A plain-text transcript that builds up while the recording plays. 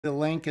the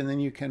link and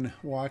then you can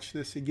watch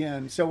this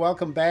again. So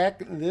welcome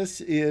back. This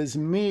is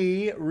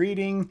me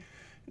reading,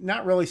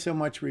 not really so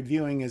much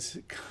reviewing as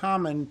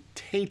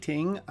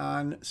commentating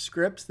on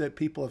scripts that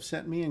people have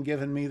sent me and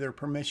given me their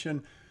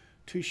permission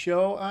to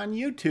show on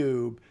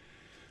YouTube.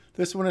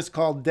 This one is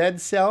called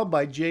Dead Cell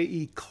by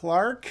J.E.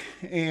 Clarke,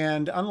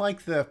 and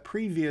unlike the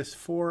previous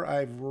four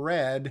I've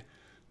read,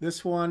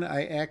 this one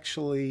I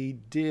actually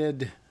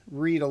did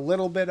read a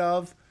little bit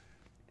of.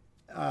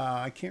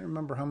 I can't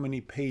remember how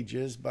many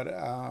pages, but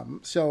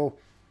so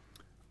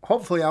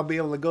hopefully I'll be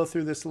able to go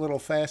through this a little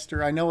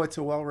faster. I know it's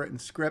a well-written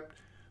script,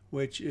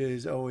 which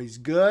is always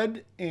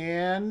good.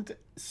 And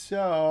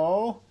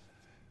so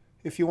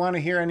if you want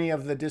to hear any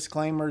of the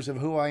disclaimers of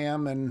who I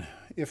am and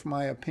if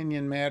my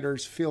opinion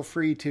matters, feel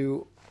free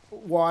to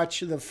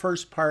watch the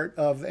first part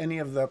of any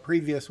of the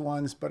previous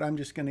ones, but I'm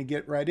just going to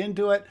get right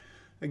into it.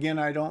 Again,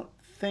 I don't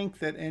think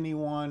that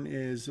anyone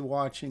is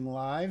watching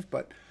live,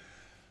 but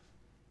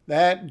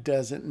that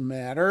doesn't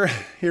matter.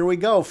 Here we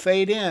go.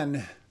 Fade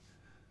in.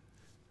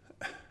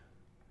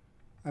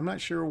 I'm not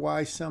sure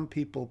why some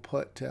people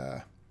put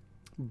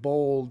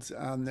bolds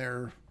on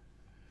their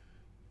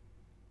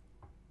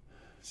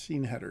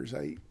scene headers.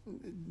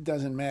 It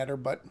doesn't matter,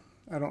 but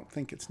I don't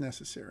think it's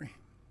necessary.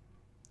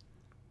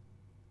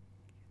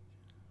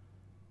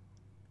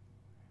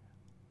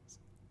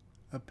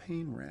 A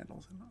pain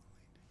rattles.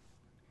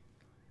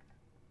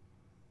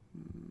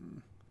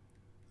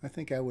 I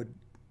think I would,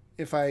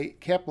 if I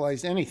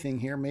capitalized anything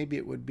here, maybe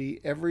it would be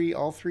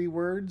all three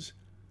words,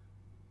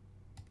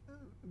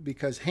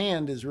 because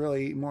hand is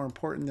really more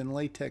important than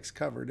latex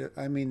covered.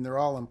 I mean, they're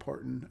all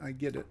important. I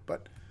get it,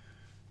 but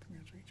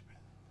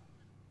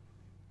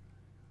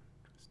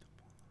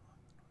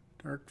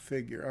dark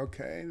figure.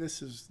 Okay,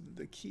 this is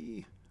the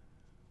key.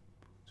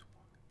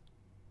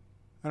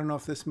 I don't know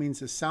if this means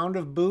the sound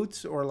of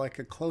boots or like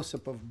a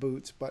close-up of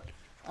boots, but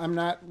I'm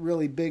not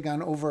really big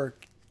on over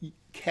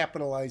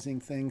capitalizing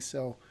things,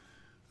 so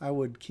I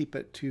would keep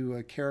it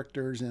to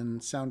characters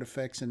and sound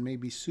effects and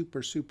maybe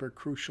super, super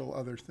crucial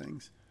other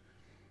things.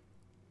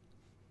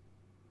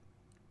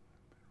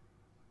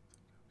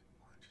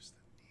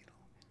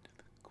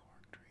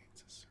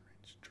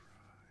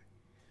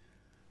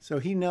 So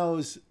he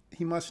knows,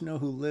 he must know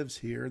who lives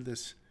here,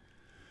 this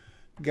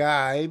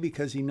guy,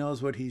 because he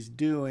knows what he's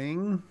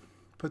doing.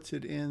 Puts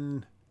it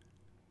in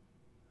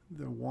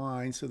the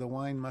wine, so the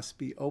wine must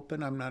be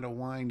open. I'm not a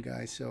wine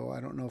guy, so I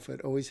don't know if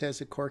it always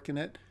has a cork in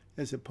it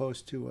as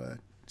opposed to a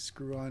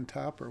screw on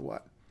top or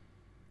what.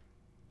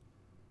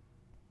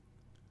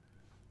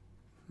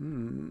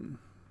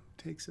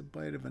 Takes a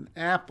bite of an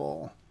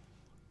apple.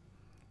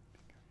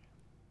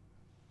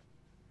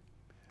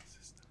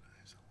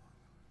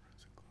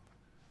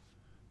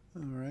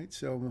 All right,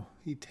 so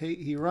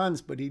he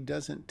runs, but he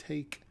doesn't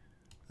take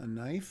a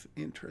knife.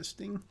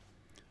 Interesting.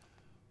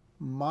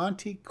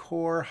 Monte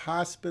Core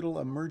Hospital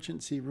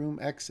Emergency Room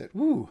Exit.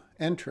 Woo,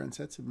 entrance.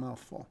 That's a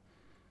mouthful.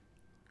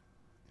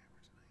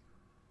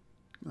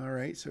 All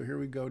right, so here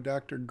we go.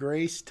 Dr.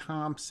 Grace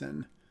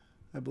Thompson.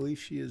 I believe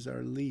she is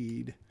our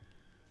lead.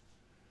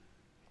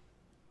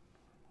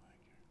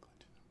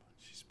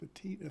 She's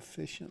petite,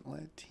 efficient,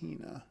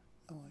 Latina.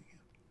 Elegant.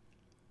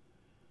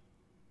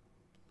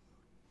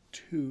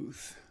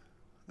 Bluetooth.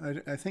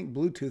 I think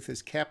Bluetooth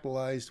is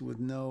capitalized with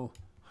no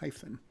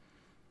hyphen.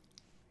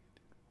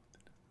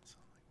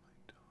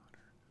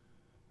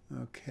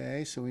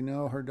 Okay, so we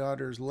know her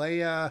daughter's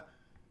Leia.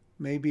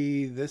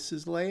 Maybe this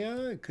is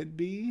Leia. It could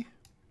be.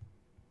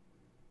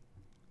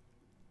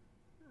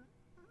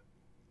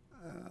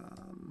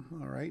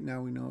 All right,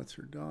 now we know it's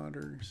her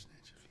daughter.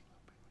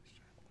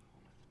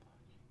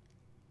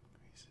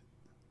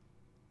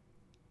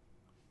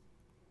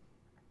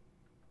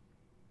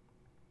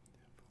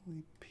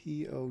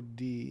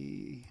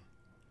 P-O-D.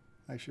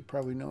 I should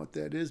probably know what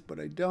that is, but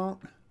I don't.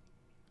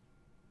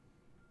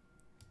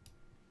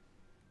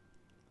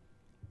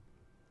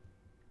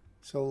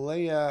 So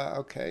Leia,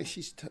 okay,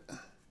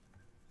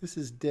 this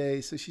is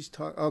Day, so she's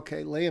talking.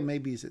 Okay, Leia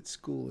maybe is at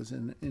school, is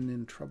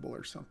in trouble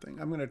or something.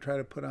 I'm going to try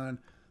to put on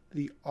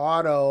the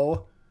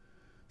auto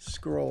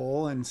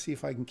scroll and see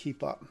if I can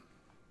keep up.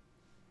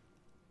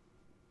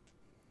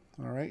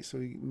 All right, so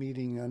we're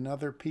meeting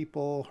another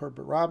people,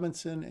 Herbert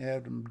Robinson,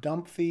 Adam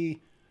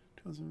Dumphy.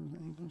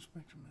 English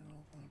spectrum,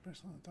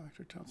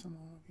 Dr. Thompson,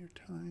 all of your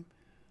time.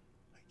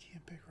 I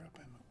can't pick her up.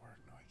 I'm at work.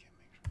 No, I can't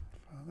make sure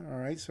my father.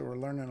 All right, so we're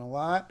learning a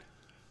lot.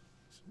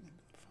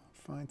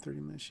 Fine,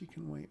 30 minutes. She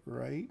can wait,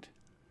 right?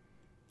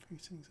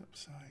 These things up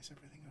size.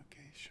 Everything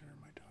okay? Sure.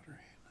 My daughter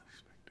had an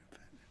unexpected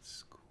event at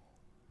school.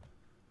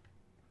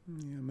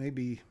 Yeah,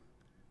 maybe,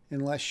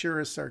 unless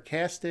sure is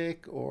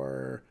sarcastic,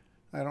 or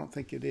I don't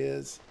think it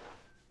is.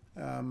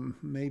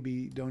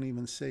 Maybe don't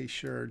even say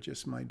sure,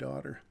 just my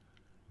daughter.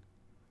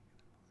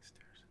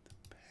 Stares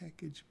at the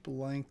package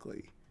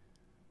blankly.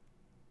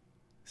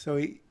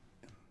 So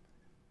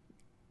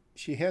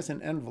she has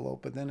an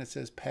envelope, but then it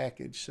says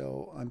package,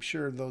 so I'm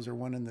sure those are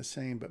one and the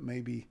same, but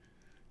maybe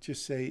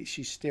just say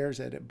she stares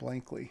at it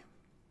blankly.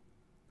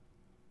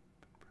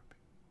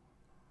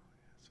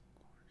 Yes, of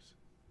course.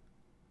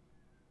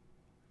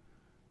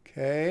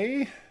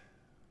 Okay.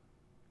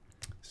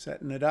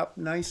 Setting it up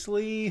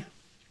nicely.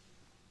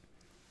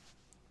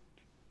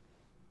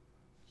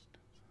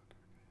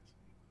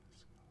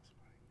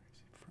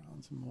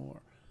 Frowns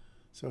more.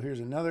 So here's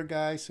another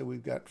guy. So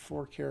we've got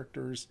 4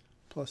 characters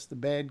plus the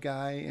bad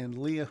guy and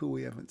Leah, who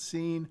we haven't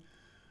seen.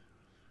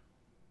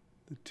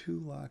 The 2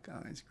 lock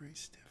eyes.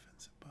 Grace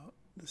stiffens about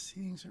the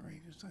seedings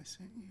arrangements I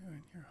sent you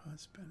and your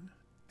husband.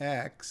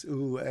 X.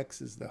 Ooh, X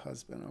is the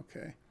husband.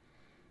 Okay.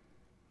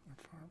 We're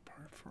far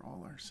apart for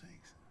all our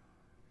sakes.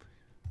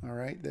 All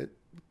right. That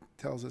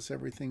tells us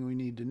everything we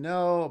need to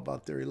know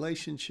about their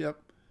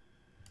relationship.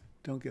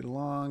 Don't get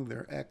along.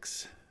 They're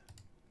ex.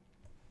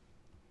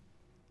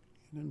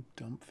 And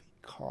Dumpy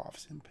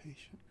coughs.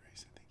 Impatient.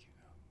 Grace, I think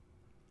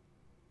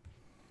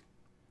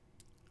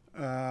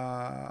you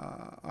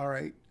know. All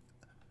right.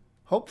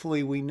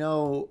 Hopefully we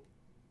know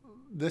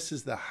this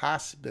is the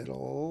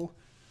hospital.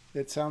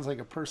 It sounds like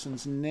a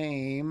person's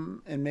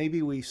name, and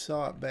maybe we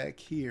saw it back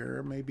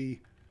here.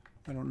 Maybe,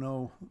 I don't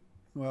know.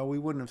 Well, we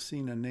wouldn't have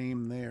seen a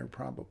name there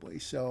probably.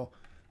 So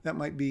that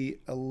might be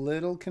a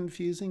little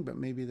confusing, but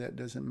maybe that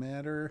doesn't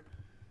matter.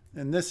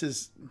 And this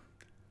is,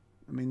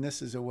 I mean,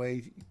 this is a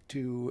way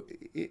to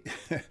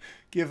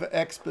give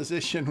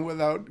exposition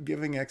without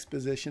giving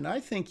exposition.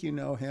 I think you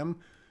know him.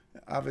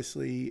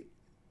 Obviously,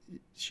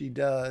 she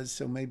does,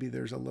 so maybe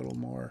there's a little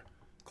more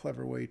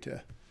clever way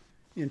to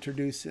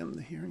introduce him.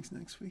 The hearing's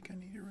next week. I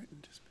need a written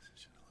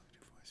disposition. I left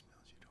your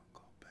voicemails. You don't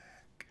call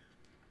back.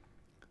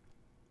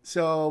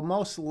 So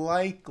most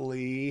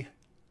likely,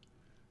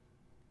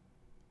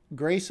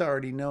 Grace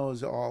already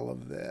knows all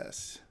of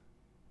this.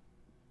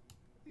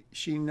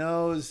 She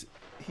knows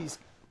he's,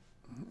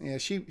 yeah,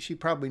 she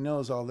probably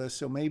knows all this.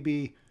 So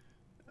maybe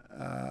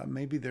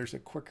there's a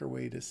quicker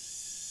way to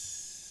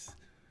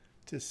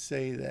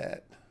say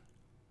that.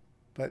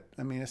 But,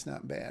 I mean, it's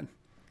not bad.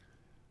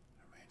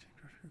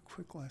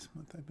 Quick last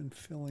month, I've been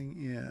filling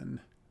in.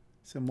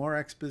 Some more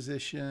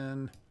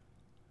exposition.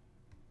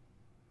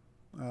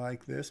 I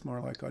like this,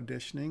 more like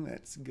auditioning.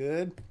 That's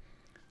good. Enough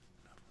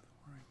with the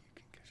worrying. You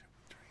can catch up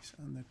with Trace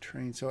on the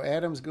train. So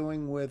Adam's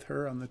going with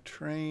her on the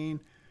train.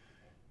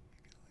 You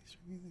can at least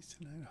review these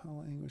tonight.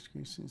 Hollow English.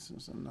 Grace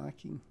seems a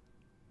knocking.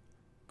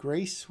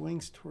 Grace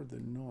swings toward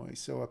the noise.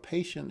 So a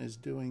patient is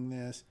doing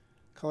this.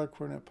 Color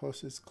coordinate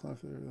post is clever.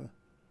 The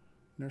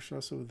nurse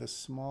also with a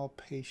small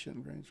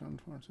patient. Grace run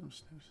towards some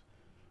steps.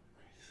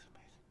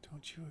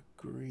 Don't you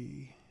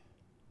agree?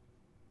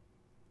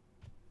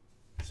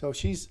 So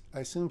she's,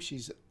 I assume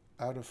she's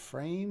out of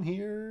frame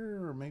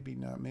here, or maybe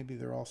not. Maybe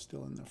they're all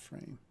still in the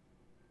frame.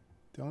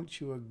 Don't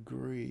you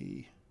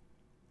agree?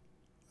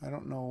 I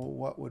don't know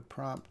what would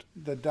prompt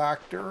the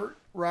Dr.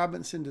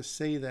 Robinson to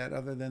say that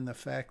other than the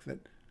fact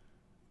that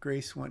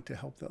Grace went to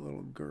help that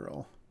little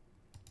girl.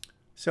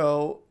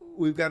 So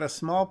we've got a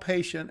small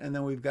patient and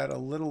then we've got a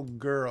little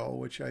girl,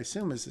 which I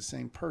assume is the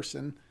same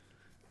person.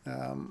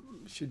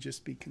 Should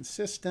just be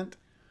consistent.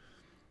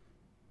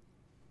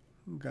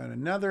 We've got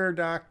another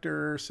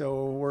doctor,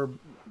 so we're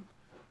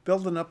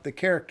building up the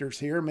characters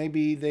here.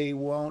 Maybe they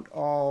won't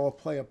all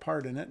play a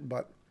part in it,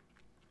 but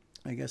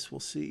I guess we'll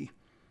see.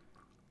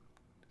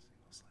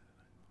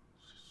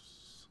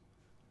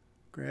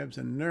 Grabs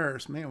a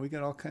nurse. Man, we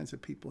got all kinds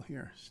of people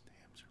here.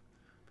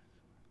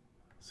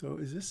 So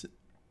is this...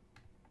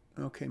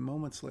 Okay,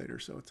 moments later,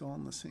 so it's all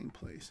in the same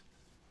place.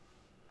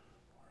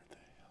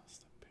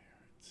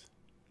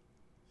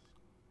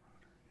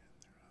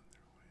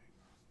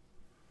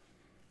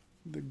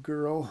 The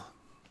girl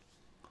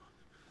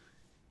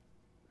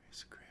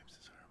grabs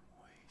his arm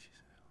away. She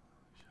said,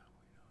 "Shall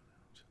we know now?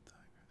 She'll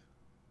die.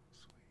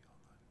 Sweet, hold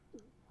on.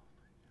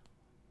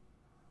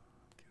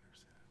 Get her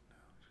set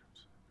now.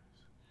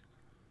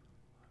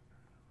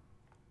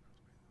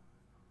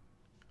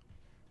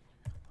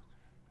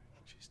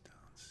 She's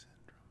Down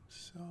syndrome.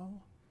 So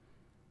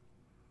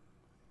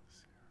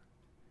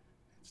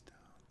it's down.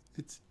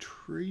 It's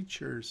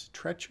Treacher's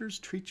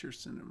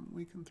syndrome.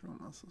 We can throw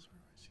muscles.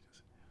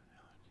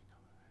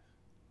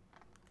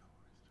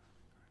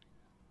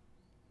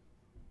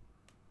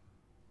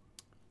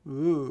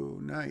 Ooh,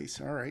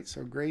 nice. All right,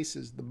 so Grace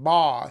is the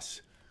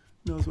boss.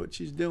 Knows what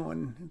she's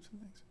doing.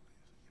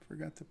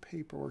 Forgot the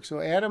paperwork. So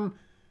Adam,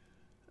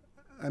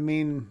 I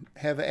mean,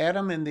 have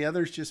Adam and the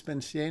others just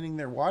been standing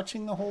there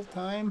watching the whole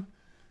time?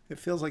 It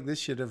feels like this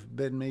should have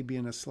been maybe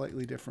in a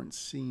slightly different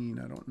scene.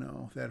 I don't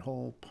know, that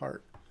whole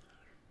part.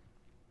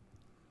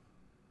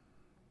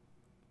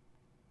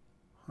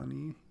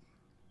 Honey.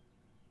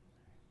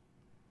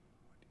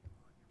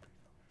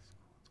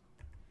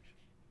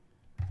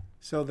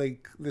 So the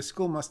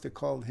school must have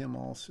called him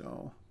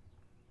also.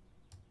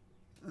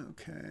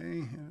 Okay,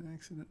 an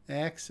accident.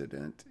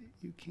 Accident.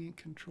 You can't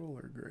control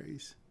her,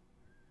 Grace.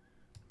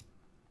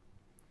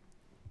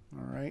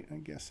 All right, I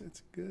guess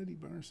that's good. He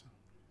bars.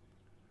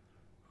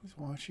 Who's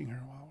watching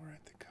her while we're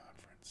at the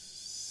conference?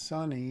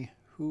 Sonny.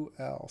 Who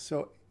else?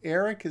 So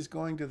Eric is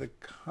going to the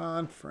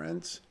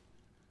conference.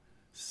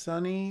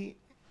 Sonny,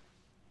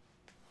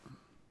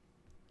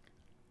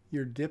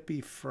 your dippy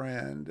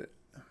friend.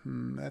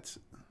 That's...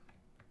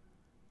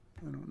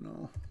 I don't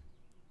know.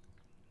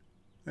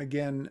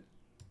 Again,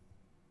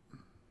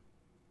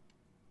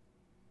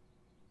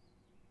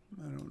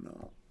 I don't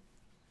know.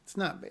 It's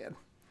not bad.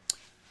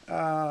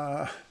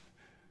 By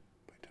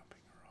dumping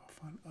her off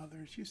on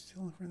others, you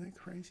still live for that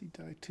crazy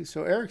diet too.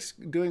 So Eric's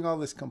doing all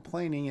this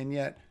complaining, and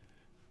yet,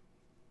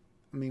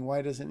 I mean,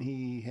 why doesn't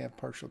he have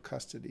partial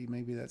custody?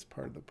 Maybe that's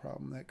part of the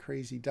problem. That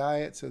crazy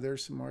diet. So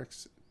there's some more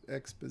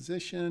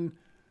exposition.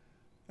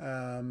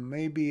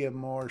 Maybe a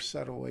more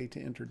subtle way to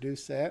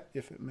introduce that,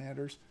 if it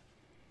matters.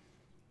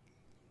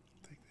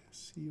 Take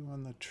this. See you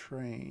on the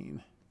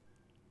train.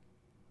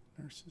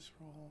 Nurse's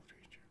role.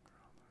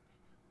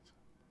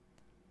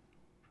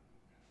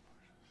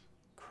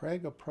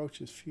 Craig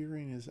approaches, fear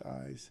in his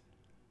eyes.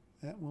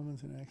 That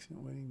woman's an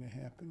accident waiting to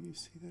happen. You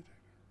see that?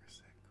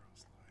 That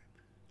girl's life.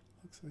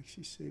 Looks like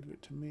she saved it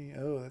to me.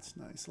 Oh, that's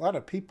nice. A lot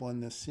of people in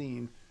this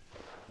scene.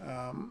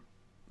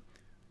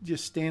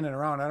 Just standing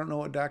around. I don't know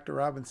what Dr.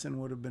 Robinson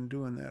would have been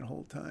doing that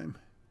whole time.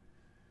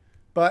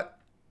 But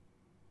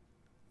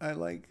I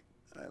like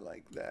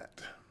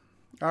that.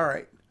 All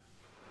right.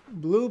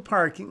 Blue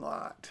parking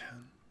lot.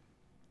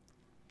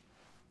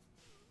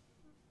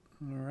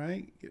 All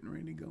right, getting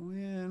ready to go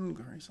in.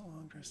 Grace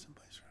along, dressed in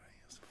place, right?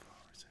 Yes, the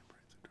flower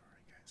separates the door.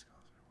 You guys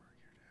calls my work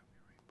here to have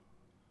your rainbow.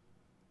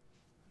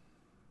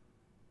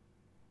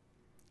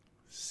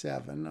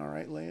 7. All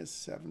right, Leia's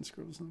 7.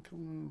 Scribbles and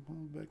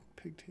back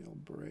pigtail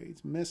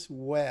braids. Miss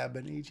Webb,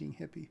 an aging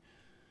hippie.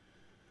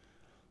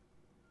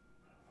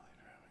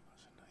 Later having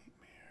was a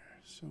nightmare.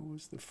 So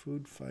was the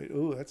food fight.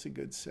 Oh, that's a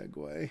good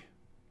segue.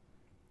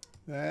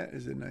 That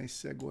is a nice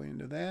segue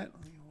into that.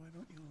 Leia, why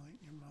don't you light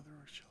your mother,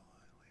 or shall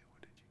I? Leia,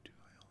 what did you do?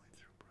 I only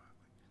threw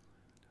broccoli.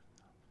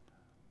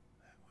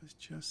 That was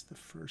just the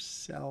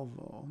first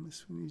salvo. Miss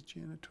Sweeney's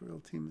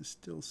janitorial team is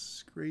still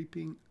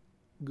scraping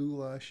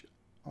goulash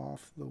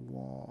off the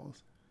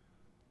walls.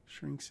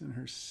 Shrinks in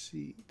her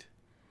seat.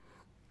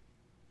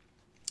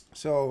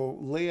 So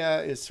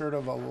Leia is sort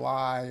of a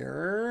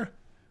liar,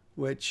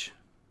 which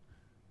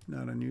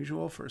not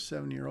unusual for a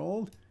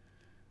 7-year-old.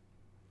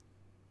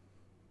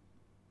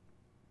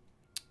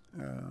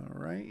 All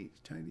right,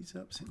 tidies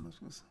up.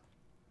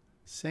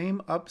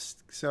 Same ups.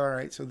 So, all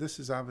right, so this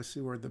is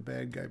obviously where the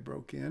bad guy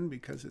broke in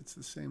because it's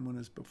the same one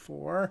as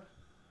before.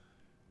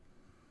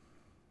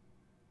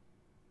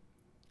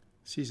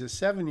 She's a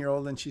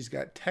 7-year-old and she's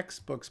got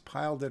textbooks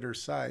piled at her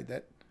side.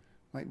 That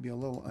might be a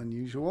little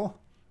unusual.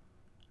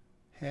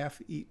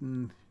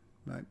 Half-eaten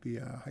might be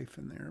a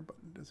hyphen there, but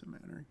it doesn't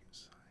matter.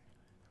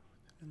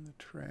 In the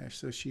trash.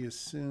 So she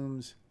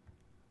assumes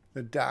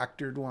the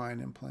doctored wine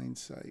in plain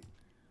sight.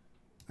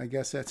 I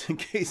guess that's in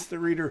case the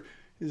reader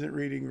isn't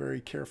reading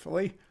very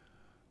carefully.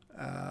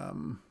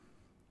 I'm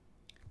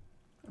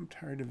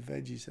tired of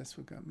veggies. That's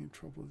what got me in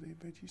trouble today.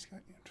 Veggies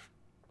got me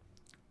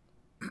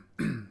in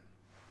trouble.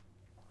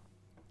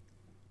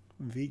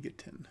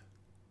 Vegetan.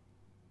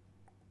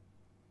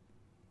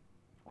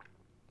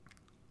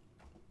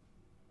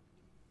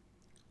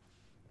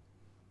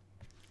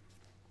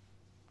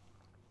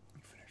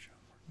 Finish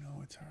homework.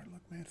 No, it's hard.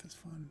 Look, math is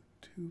fun.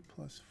 2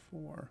 +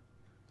 4.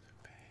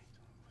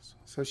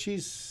 So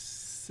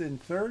she's in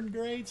 3rd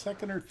grade,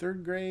 2nd or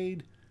 3rd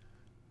grade,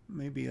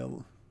 maybe a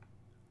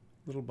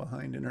little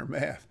behind in her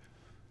math.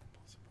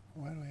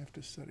 Why do I have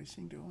to study?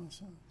 Seeing to all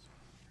sons.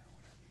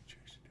 Whatever you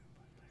choose to do.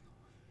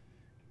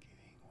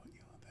 Getting what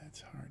you want.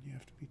 That's hard. You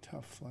have to be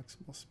tough,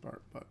 flexible,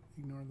 smart, but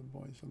ignore the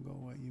boys. They'll go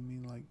what you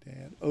mean, like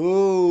dad.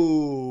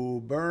 Oh,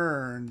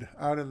 burned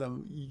out of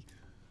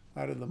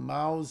the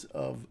mouths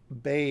of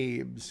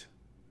babes.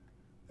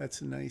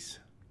 That's a nice.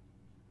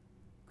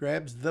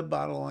 Grabs the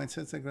bottle of wine,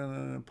 sets like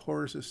and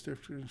pours a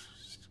stiff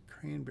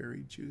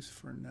cranberry juice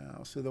for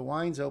now. So the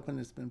wine's open,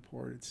 it's been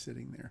poured, it's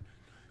sitting there.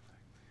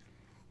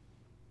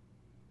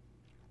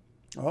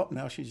 Oh,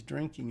 now she's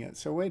drinking it.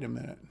 So wait a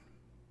minute.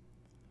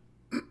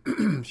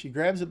 She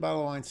grabs a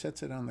bottle of wine,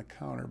 sets it on the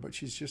counter, but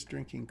she's just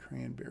drinking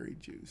cranberry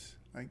juice,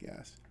 I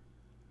guess.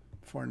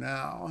 For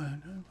now.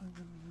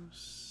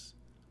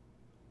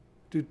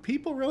 Do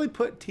people really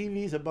put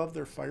TVs above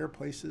their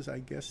fireplaces? I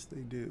guess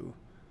they do.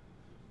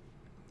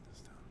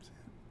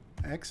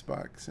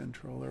 Xbox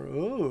controller.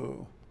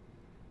 Ooh.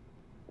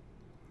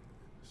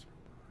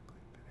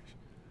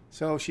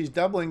 So she's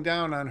doubling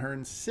down on her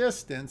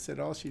insistence that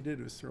all she did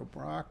was throw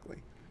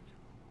broccoli.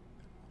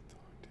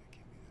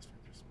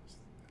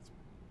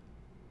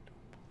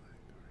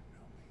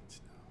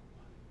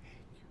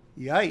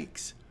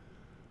 Yikes.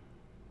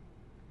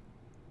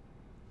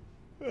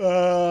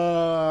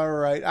 All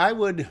right. I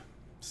would,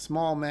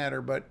 small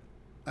matter, but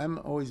I'm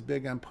always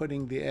big on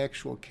putting the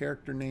actual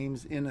character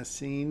names in a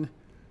scene.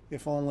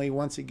 If only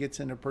once it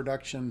gets into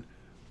production,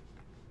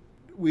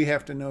 we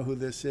have to know who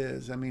this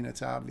is. I mean,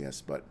 it's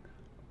obvious, but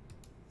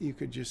you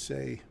could just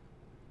say,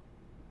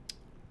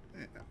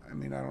 I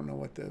mean, I don't know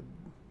what the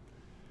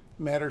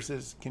matters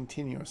is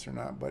continuous or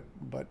not,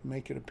 but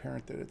make it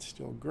apparent that it's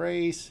still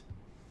Grace.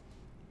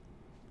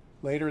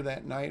 Later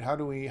that night, how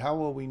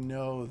will we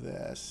know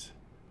this?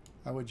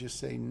 I would just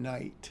say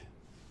night.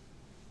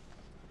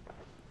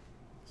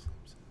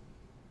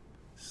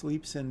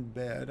 Sleeps in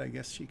bed. I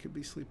guess she could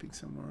be sleeping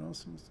somewhere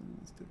else.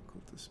 It's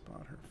difficult to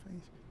spot her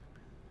face.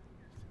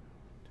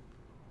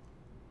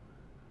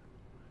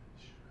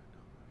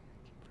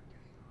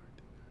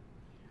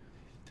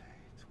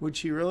 Would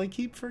she really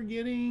keep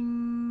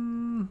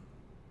forgetting?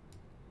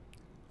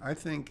 I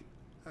think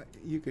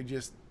you could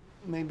just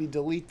maybe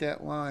delete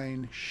that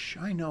line. Shh,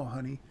 I know,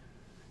 honey.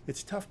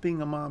 It's tough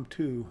being a mom,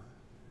 too.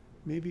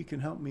 Maybe you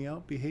can help me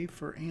out. Behave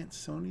for Aunt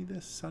Sunny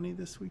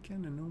this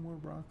weekend and no more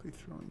broccoli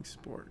throwing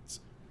sports.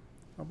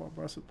 How about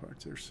Brussels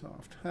sprouts? They're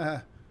soft.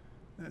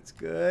 That's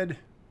good.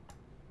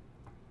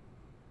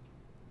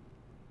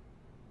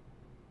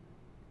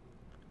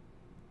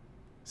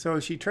 So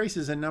she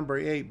traces a number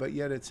 8, but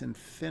yet it's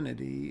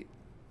infinity.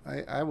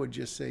 I would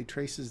just say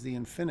traces the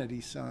infinity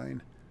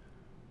sign.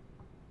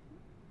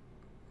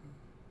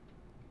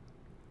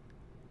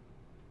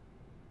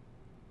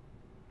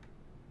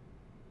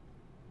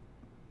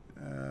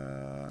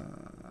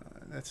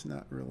 That's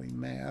not really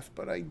math,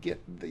 but I get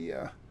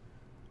the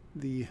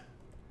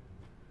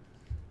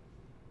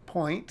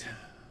point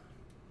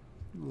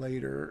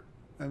later.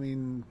 I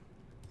mean,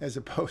 as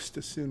opposed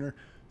to sooner.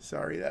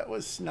 Sorry, that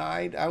was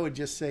snide. I would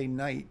just say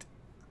night.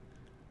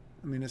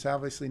 I mean, it's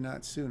obviously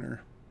not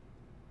sooner.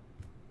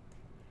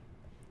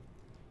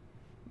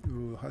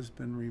 Ooh,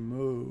 husband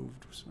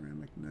removed.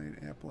 Ceramic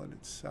night, apple at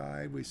its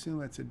side. We assume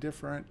that's a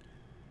different.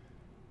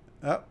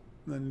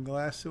 Then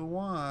glass of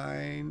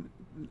wine.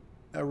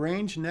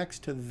 Arrange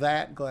next to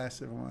that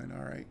glass of wine.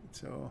 All right,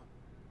 so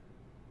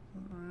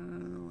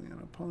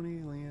Leon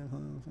Pony,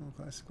 Leon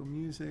classical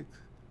music.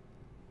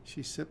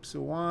 She sips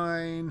a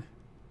wine.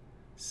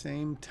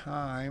 Same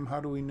time. How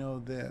do we know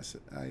this?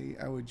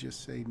 I would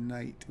just say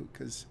night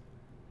because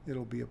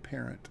it'll be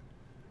apparent.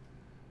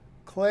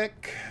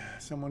 Click.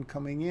 Someone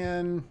coming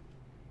in.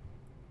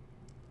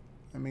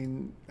 I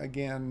mean,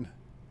 again,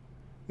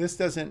 this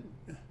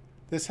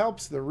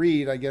helps the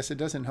read. I guess it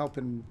doesn't help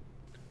in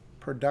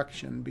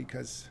production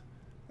because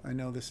I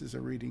know this is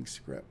a reading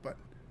script, but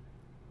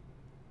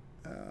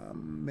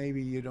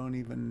maybe you don't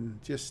even,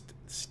 just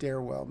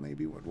stairwell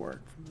maybe would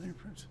work.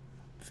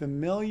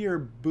 Familiar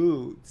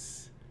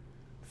boots.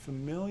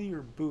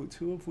 Familiar boots.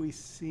 Who have we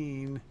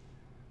seen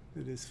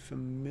that is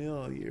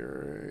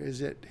familiar?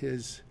 Is it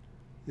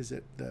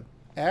the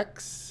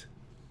ex?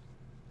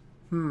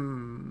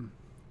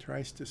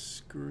 Tries to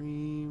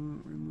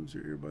scream, removes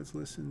her earbuds,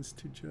 listens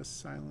to just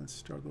silence,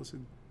 struggles. A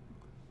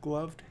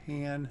gloved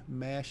hand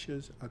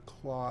mashes a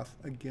cloth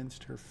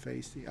against her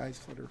face. The eyes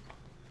flutter.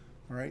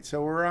 All right,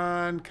 so we're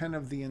on kind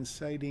of the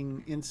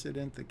inciting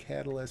incident, the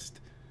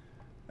catalyst.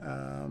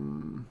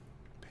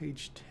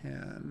 Page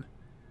 10.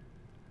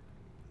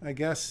 I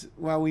guess,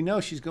 well, we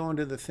know she's going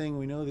to the thing.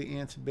 We know the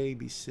aunt's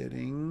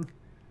babysitting.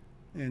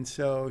 And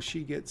so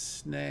she gets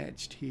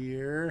snatched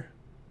here.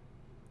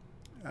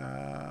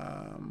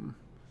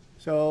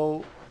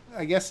 So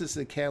I guess it's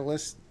the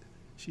catalyst.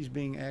 She's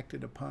being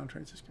acted upon.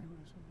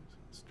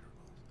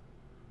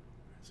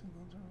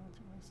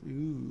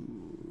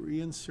 Ooh,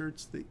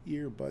 reinserts the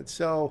earbud.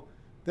 So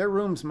their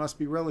rooms must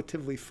be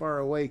relatively far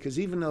away because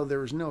even though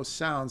there's no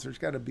sounds, there's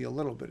got to be a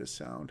little bit of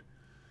sound.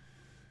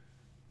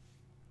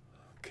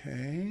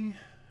 Okay.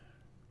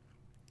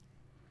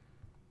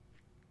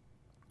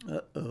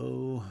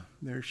 Uh-oh.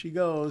 There she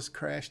goes.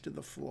 Crash to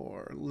the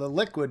floor. The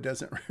liquid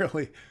doesn't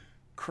really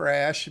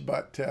crash,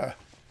 but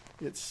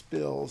it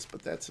spills,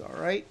 but that's all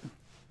right.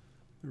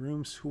 The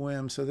room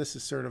swims. So this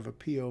is sort of a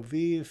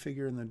POV, a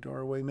figure in the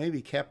doorway.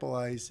 Maybe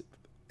capitalize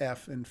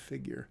F in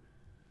figure.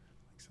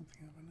 Like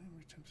something of a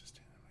name attempts to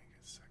stand and make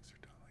it sex or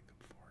down like a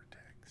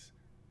vortex.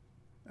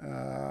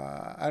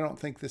 I don't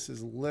think this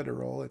is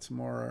literal. It's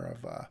more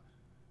of a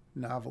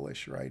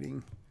novelish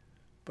writing,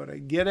 but I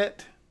get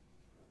it.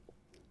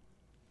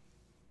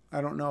 I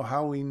don't know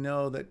how we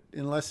know that,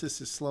 unless this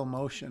is slow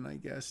motion, I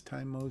guess.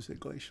 Time moves at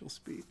glacial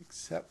speed,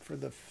 except for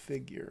the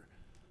figure.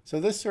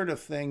 So this sort of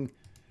thing,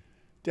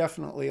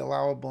 definitely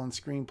allowable in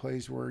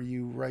screenplays where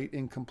you write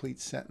incomplete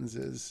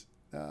sentences.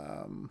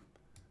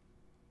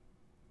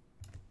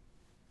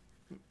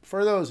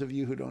 For those of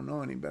you who don't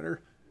know any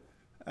better.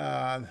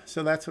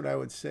 So that's what I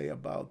would say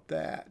about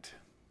that.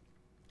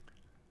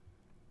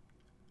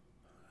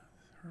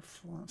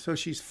 So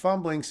she's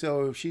fumbling.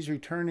 So if she's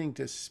returning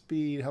to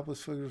speed,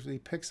 helpless figures, he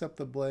picks up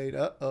the blade.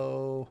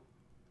 Uh-oh.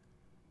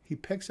 He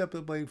picks up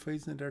the blade,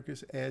 fades in the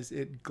darkness as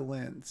it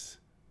glints.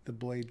 The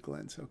blade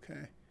glints.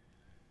 Okay.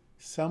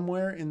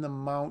 Somewhere in the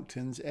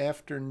mountains,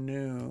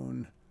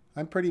 afternoon.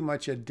 I'm pretty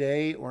much a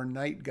day or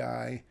night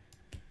guy,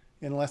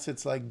 unless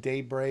it's like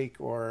daybreak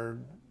or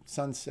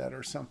sunset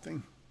or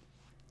something.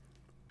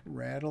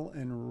 Rattle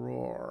and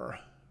roar.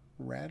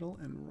 Rattle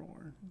and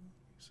roar.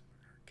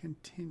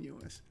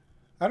 Continuous.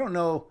 I don't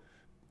know.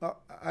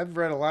 I've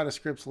read a lot of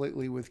scripts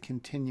lately with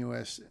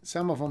continuous.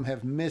 Some of them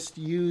have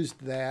misused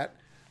that.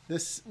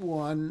 This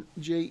one,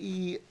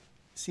 J.E.,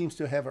 seems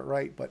to have it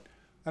right, but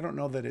I don't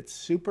know that it's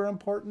super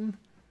important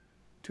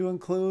to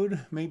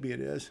include. Maybe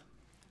it is.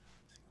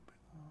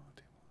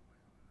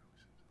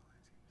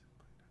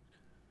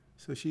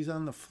 So she's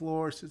on the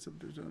floor, sits up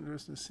there,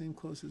 dressed in the same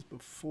clothes as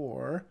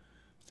before.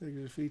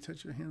 Staggers her feet,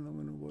 touch her hand on the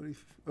window, bloody.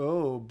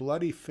 Oh,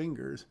 bloody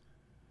fingers.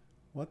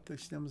 What the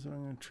stems are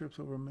going to trips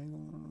over,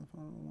 mangle on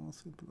the wall.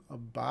 A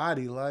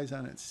body lies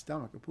on its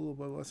stomach. A pool of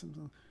blood lessens.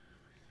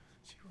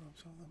 She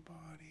rubs on the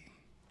body.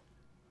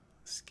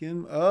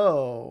 Skin.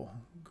 Oh,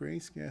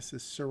 Grace gas. The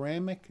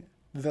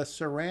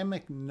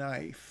ceramic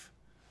knife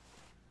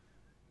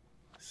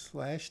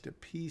slashed to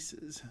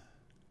pieces.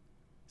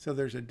 So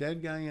there's a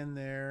dead guy in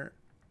there.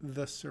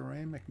 The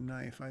ceramic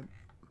knife. I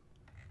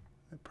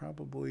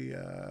probably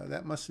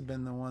that must have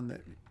been the one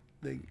that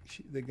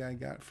the guy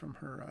got from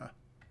her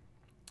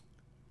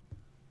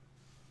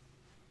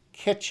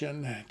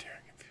kitchen.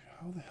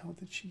 How the hell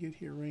did she get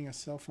here? Ring, a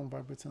cell phone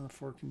vibrates on the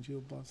fork and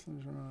jewel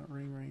blossoms around it.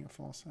 Ring, a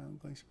false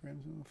silent. Glace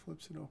grabs it and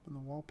flips it open. The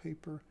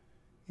wallpaper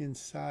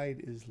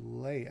inside is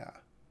Leia.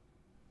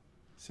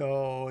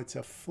 So it's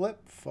a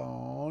flip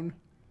phone.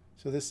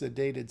 So this is a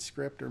dated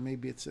script, or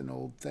maybe it's an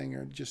old thing,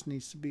 or it just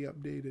needs to be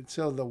updated.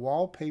 So the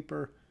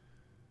wallpaper,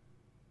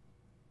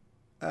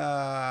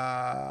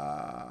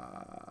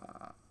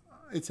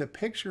 it's a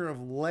picture of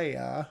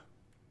Leia.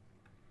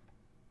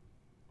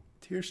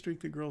 Tears streak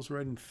the girl's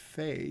reddened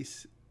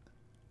face.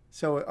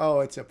 So,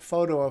 oh, it's a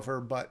photo of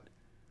her, but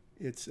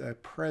it's a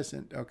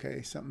present.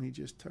 Okay, something he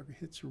just took.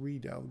 Hits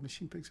redial. The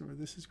machine picks over.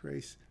 This is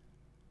Grace.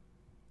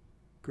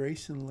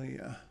 Grace and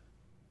Leia.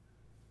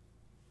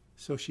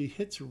 So she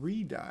hits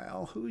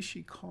redial. Who is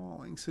she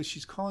calling? So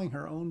she's calling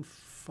her own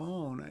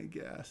phone, I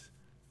guess.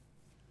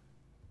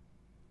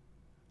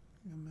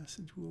 A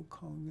message will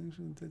call.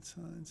 Dead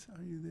signs.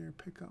 Are you there?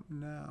 Pick up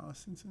now.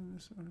 Since in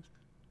this order.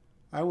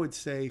 I would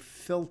say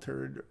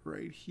filtered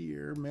right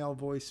here. Male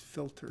voice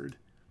filtered.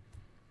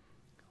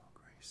 Oh,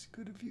 Grace,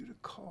 good of you to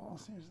call.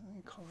 Here's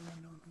the caller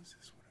unknown. Who's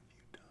this? What have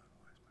you done?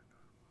 Why is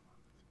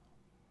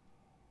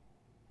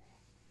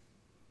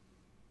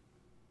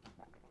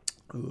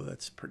my daughter? Oh,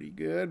 that's pretty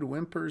good.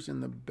 Whimpers in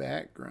the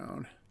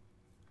background.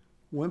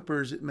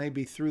 Whimpers, it may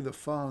be through the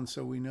phone,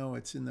 so we know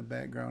it's in the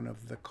background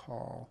of the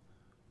call,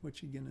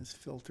 which again is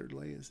filtered.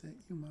 Leia, is that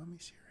you?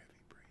 Mommy's here. Heavy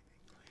breathing.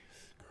 Leia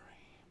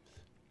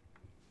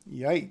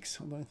screams. Yikes.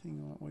 Hold on.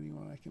 What do you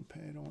want? I can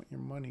pay. I don't want your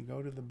money.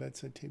 Go to the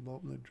bedside table,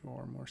 open the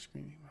drawer. More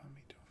screaming.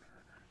 Mommy, don't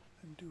hurt her.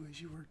 Then do as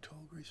you were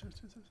told. Grace.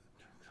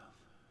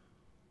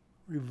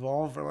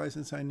 Revolver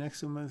license sign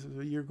next to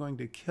him. You're going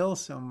to kill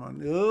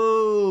someone.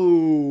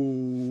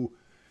 Oh.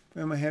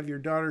 If I have your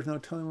daughters, no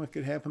telling what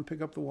could happen.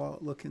 Pick up the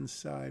wallet, look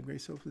inside.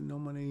 Grace opens, no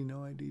money,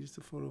 no ID, just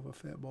a photo of a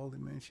fat, baldy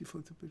man. She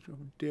flips a picture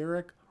of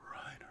Derek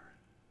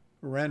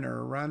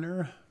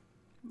Renner.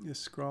 Is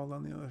scrawled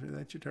on the other side.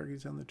 That's your target.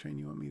 He's on the train.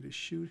 You want me to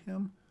shoot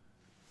him?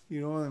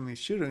 You don't want me to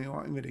shoot him. You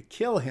want me to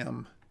kill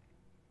him.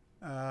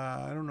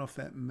 I don't know if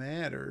that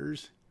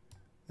matters.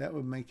 That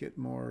would make it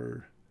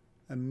more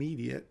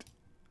immediate.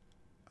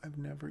 I've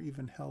never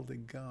even held a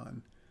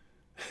gun.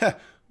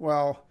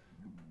 Well,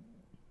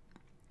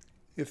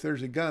 if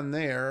there's a gun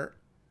there,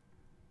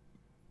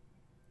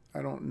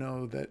 I don't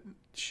know that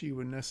she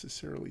would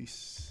necessarily...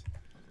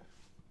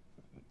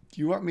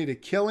 Do you want me to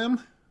kill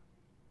him?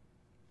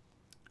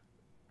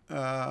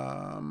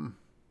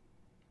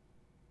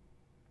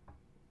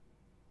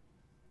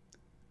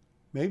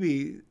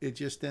 Maybe it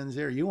just ends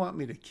there. You want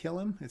me to kill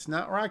him? It's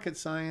not rocket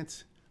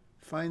science.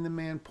 Find the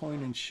man,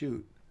 point, and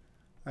shoot.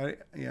 I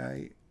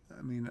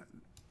mean,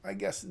 I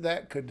guess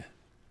that could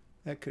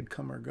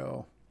come or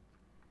go.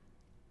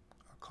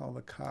 Call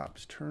the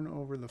cops. Turn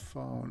over the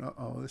phone.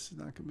 Uh-oh, this is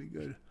not going to be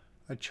good.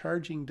 A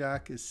charging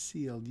dock is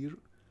sealed.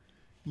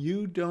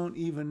 You don't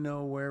even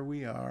know where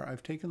we are.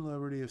 I've taken the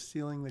liberty of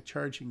sealing the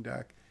charging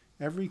dock.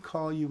 Every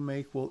call you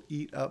make will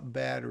eat up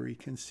battery.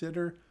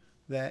 Consider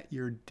that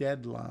your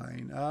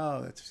deadline.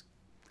 Oh, that's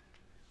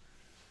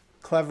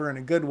clever in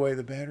a good way.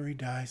 The battery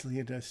dies.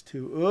 Leah does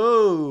too.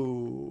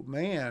 Oh,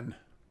 man.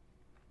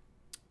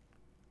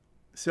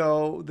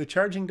 So the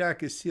charging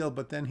dock is sealed,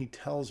 but then he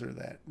tells her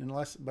that.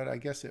 But I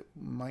guess it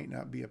might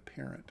not be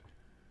apparent.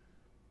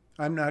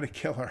 I'm not a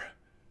killer.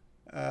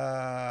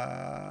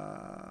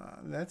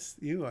 That's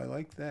you. I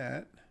like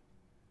that.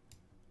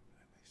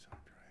 I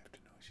have to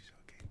know she's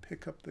okay.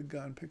 Pick up the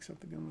gun. Picks up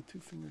the gun with two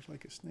fingers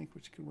like a snake,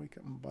 which can wake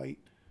up and bite.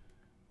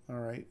 All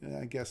right.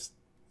 I guess,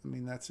 I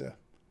mean, that's a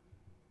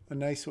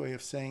nice way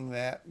of saying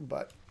that,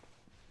 but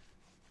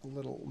a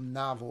little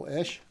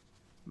novel-ish.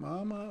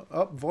 Mama.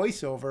 Oh,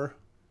 voiceover.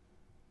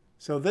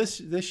 So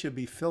this should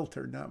be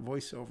filtered, not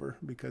voiceover,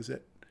 because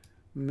it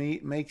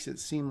makes it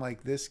seem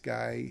like this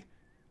guy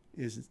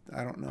is,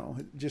 I don't know,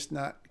 just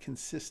not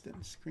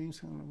consistent.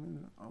 Screams,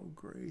 oh,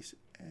 Grace,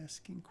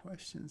 asking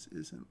questions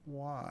isn't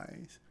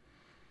wise.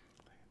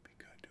 Be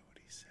good, do what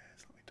he says.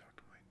 Let me talk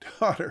to my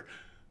daughter.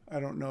 I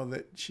don't know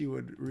that she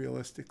would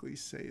realistically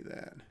say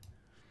that.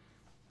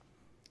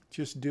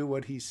 Just do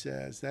what he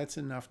says. That's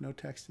enough. No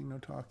texting, no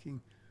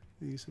talking.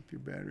 Use up your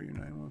battery. Your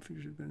 911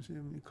 features have been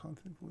saving you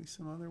contact the police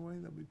some other way.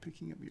 They'll be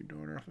picking up your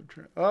daughter off a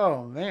track.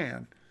 Oh,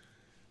 man.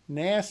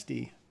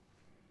 Nasty.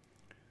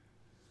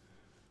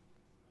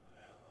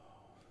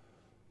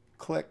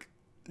 Click.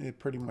 It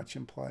pretty much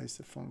implies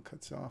the phone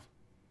cuts off.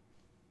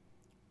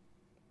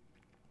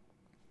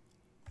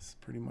 This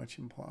pretty much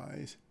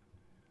implies.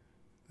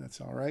 That's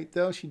all right,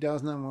 though. She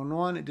dials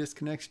 911. It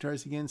disconnects,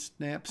 tries again,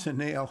 snaps a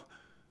nail.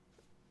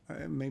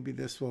 Maybe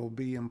this will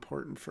be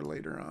important for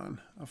later on.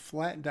 A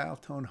flat dial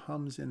tone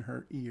hums in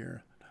her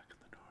ear. Knock on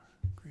the door.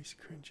 Grace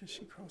cringes.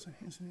 She crawls on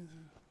hands and knees.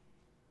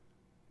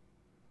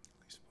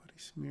 At least bloody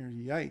smears.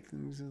 Yikes.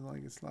 This is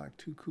like it's locked.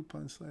 2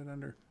 coupons slide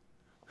under.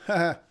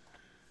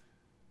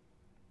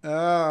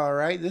 All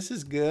right. This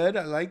is good.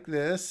 I like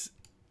this.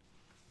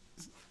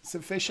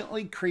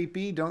 Sufficiently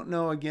creepy. Don't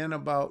know again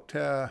about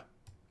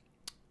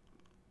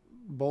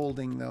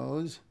bolding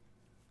those.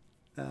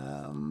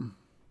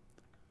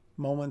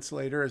 Moments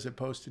later, as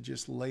opposed to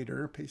just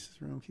later.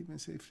 Paces room, keeping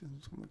safe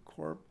distance from the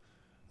corpse.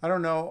 I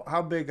don't know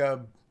how big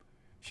a...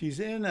 She's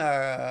in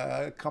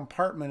a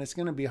compartment. It's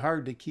going to be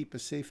hard to keep a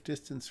safe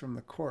distance from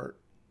the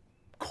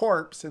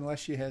corpse unless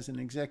she has an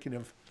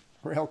executive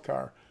rail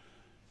car.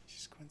 She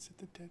squints at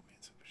the dead man,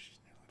 so she's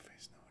nearly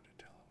faced no one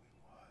to tell who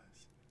he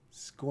was.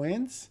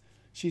 Squints?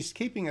 She's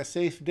keeping a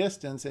safe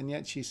distance, and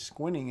yet she's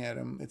squinting at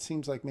him. It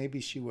seems like maybe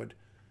she would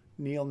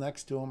kneel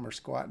next to him or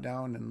squat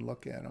down and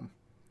look at him.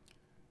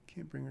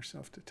 Can't bring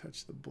herself to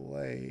touch the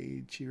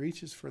blade. She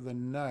reaches for the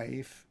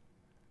knife.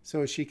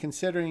 So is she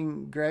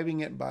considering grabbing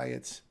it by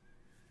its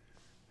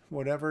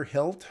whatever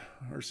hilt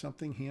or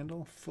something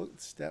handle?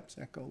 Footsteps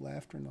echo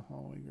laughter in the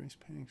hallway. Grace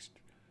panics,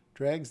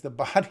 drags the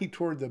body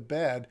toward the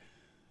bed.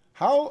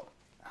 How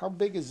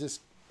big is this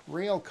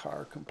rail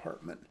car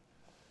compartment?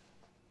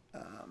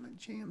 It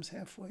jams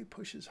halfway,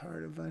 pushes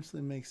hard,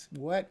 eventually makes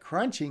wet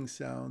crunching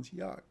sounds.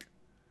 Yuck.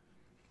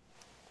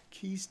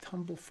 Keys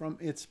tumble from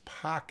its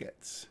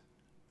pockets.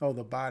 Oh,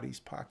 the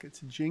body's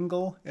pockets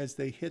jingle as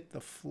they hit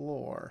the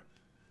floor.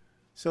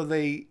 So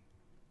they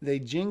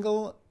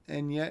jingle,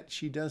 and yet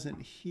she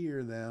doesn't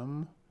hear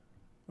them,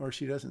 or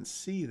she doesn't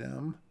see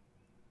them.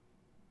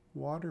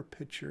 Water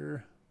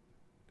pitcher.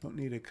 Don't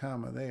need a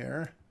comma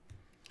there.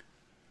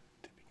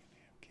 Tipping a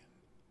napkin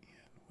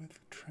in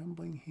with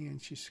trembling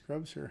hands, she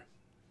scrubs her.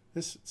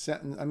 This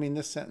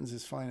sentence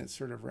is fine. It's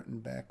sort of written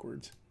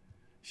backwards.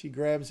 She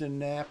grabs a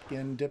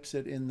napkin, dips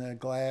it in the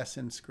glass,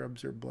 and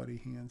scrubs her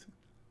bloody hands.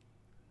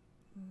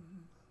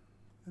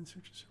 And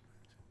searches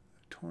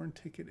a torn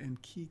ticket and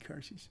key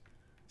card.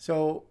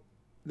 So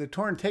the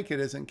torn ticket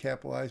isn't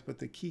capitalized, but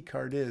the key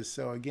card is.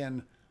 So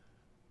again,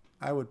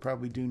 I would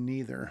probably do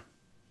neither.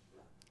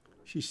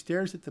 She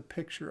stares at the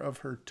picture of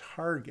her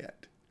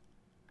target,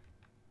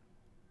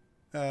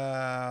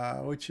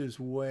 which is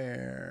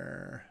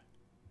where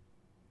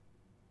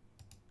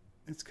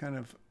it's kind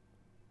of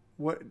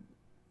what.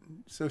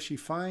 So she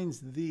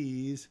finds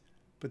these,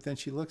 but then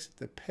she looks at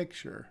the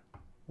picture.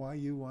 Why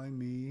you, why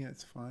me?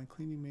 That's fine.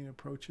 Cleaning maid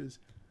approaches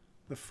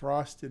the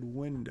frosted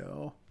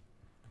window.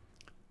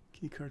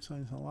 Keycard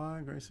signs the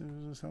log. Grace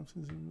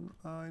substance.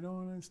 I don't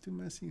want it. It's too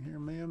messy in here,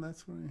 ma'am.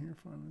 That's what I'm here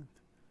for.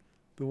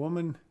 The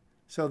woman.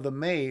 So the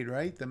maid,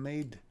 right? The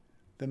maid.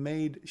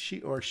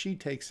 She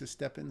takes a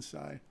step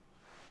inside.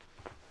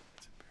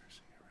 It's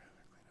embarrassing. I'd rather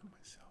clean up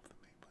myself. The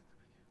maid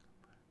blinks.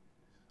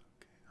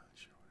 Okay,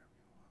 sure, whatever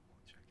you want.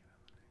 We'll check it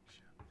out the next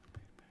show.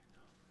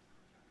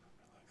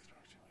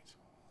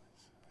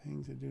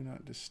 Things that do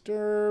not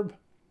disturb.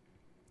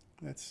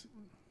 That's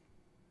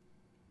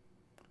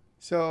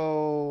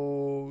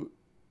so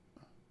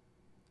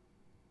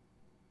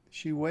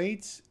she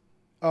waits.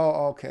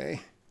 Oh,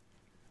 okay.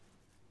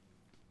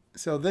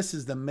 So this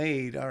is the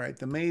maid. All right,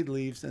 the maid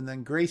leaves, and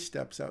then Grace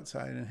steps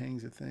outside and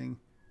hangs a thing.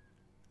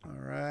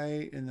 All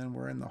right, and then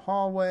we're in the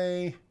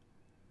hallway.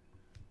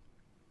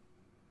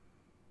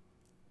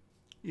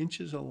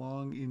 Inches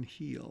along in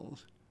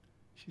heels.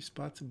 She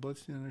spots a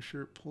bloodstain on her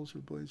shirt, pulls her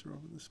blazer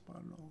over the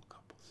spot, and old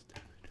couple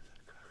step into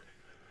the car.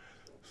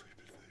 Sleep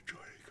into the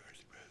adjoining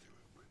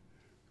bathroom.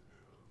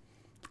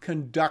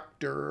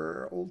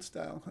 Conductor, old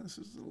style. This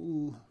is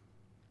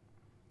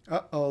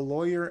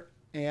lawyer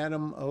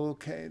Adam.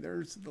 Okay,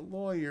 there's the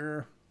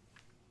lawyer.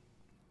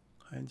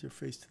 Hands her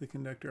face to the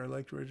conductor. I'd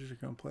like to register a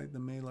complaint. The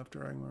maid left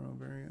her argument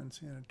very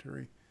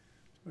unsanitary.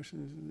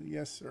 Especially,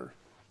 yes, sir.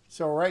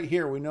 So right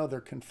here, we know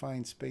they're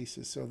confined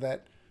spaces, so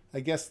that. I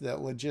guess the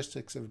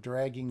logistics of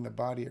dragging the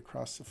body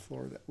across the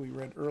floor that we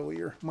read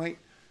earlier might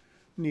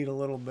need a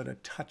little bit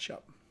of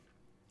touch-up.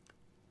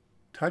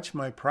 Touch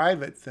my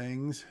private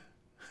things.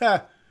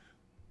 Ha!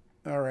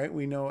 All right,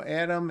 we know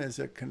Adam is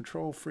a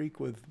control freak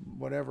with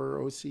whatever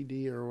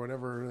OCD or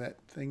whatever that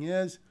thing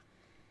is.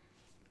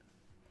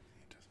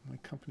 My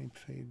company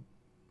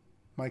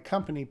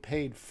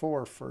paid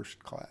for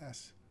first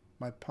class.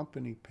 My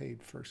company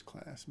paid first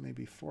class,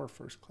 maybe for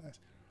first class.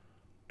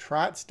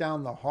 Trots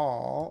down the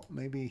hall.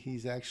 Maybe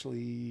he's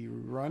actually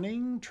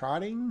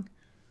trotting.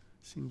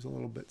 Seems a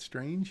little bit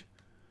strange.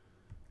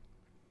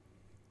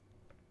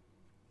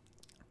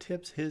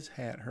 Tips his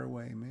hat her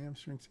way. Ma'am,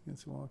 strengths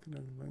against the wall.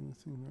 Conducted by this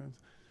thing runs.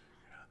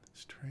 Get on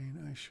this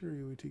train. I assure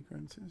you, we take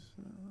grunts.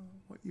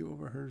 What you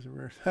overheard is a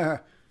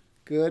rare.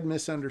 Good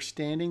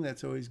misunderstanding.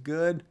 That's always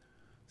good.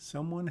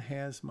 Someone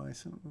has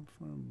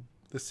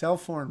the cell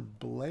phone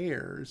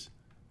blares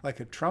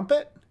like a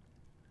trumpet.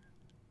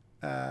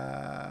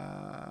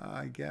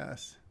 I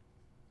guess.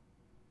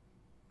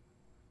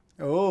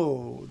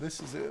 Oh, this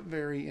is a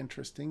very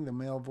interesting. The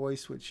male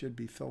voice, which should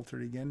be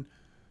filtered again,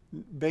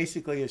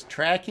 basically is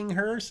tracking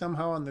her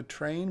somehow on the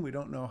train. We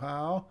don't know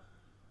how.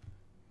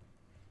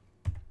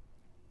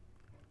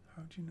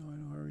 How'd you know I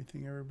know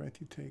everything, every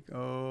breath you take?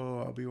 Oh,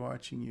 I'll be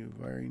watching you.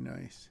 Very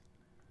nice.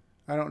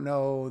 I don't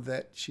know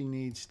that she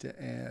needs to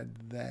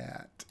add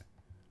that,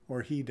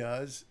 or he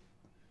does.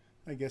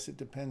 I guess it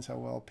depends how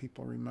well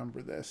people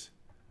remember this.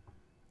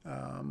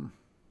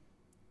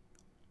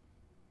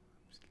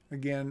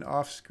 Again,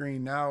 off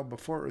screen now.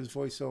 Before it was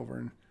voiceover,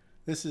 and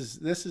this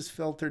is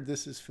filtered.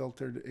 This is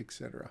filtered,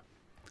 etc.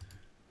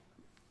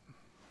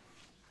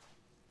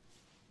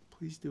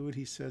 Please do what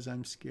he says.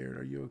 I'm scared.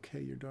 Are you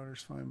okay? Your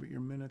daughter's fine, but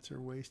your minutes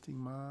are wasting.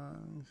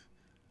 Mine.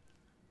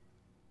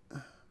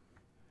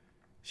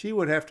 She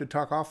would have to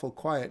talk awful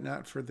quiet,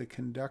 not for the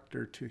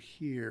conductor to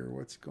hear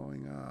what's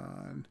going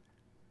on.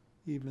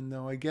 Even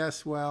though I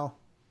guess, well,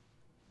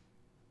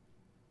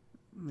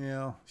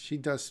 yeah, she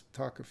does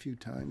talk a few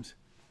times.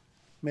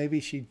 Maybe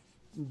she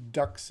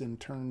ducks and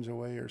turns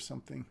away or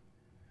something.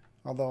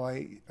 Although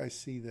I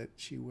see that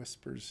she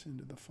whispers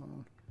into the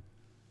phone.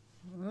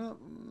 Well,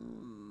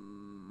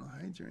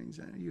 hide your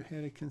anxiety. You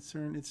had a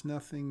concern. It's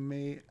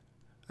nothing.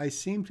 I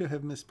seem to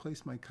have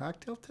misplaced my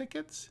cocktail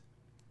tickets.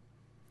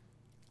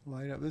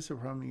 Light up. This is a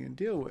problem you can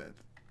deal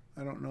with.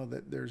 I don't know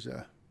that there's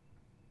a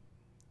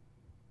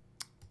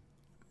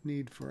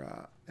need for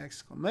a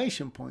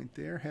exclamation point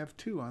there. Have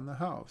two on the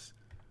house.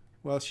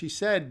 Well, she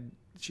said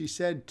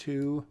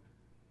two,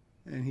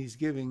 and he's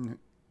giving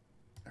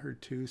her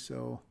two,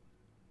 so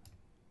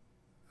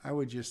I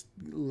would just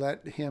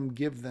let him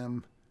give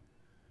them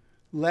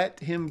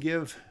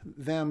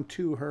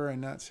to her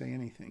and not say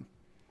anything.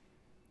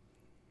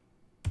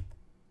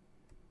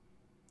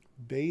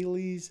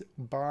 Bailey's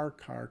bar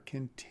car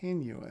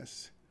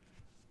continuous.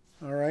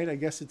 All right, I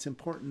guess it's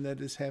important that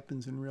this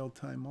happens in real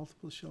time.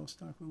 Multiple shelf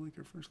stock with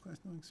liquor, first class,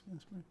 no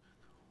expense.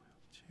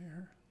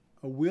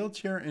 A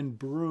wheelchair and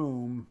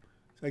broom.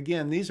 So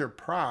again, these are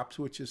props,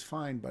 which is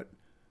fine, but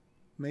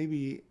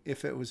maybe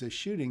if it was a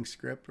shooting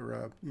script or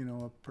a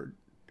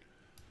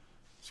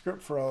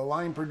script for a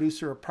line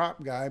producer, a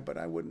prop guy, but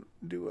I wouldn't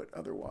do it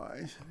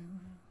otherwise.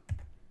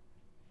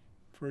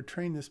 For a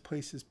train, this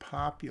place is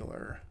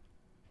popular.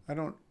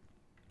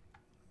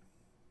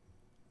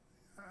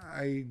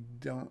 I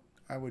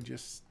would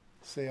just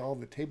say all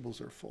the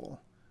tables are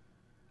full.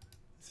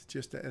 It's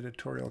just an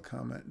editorial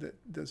comment that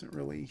doesn't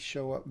really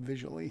show up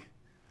visually.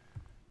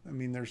 I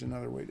mean, there's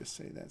another way to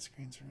say that.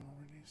 Screens are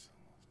already.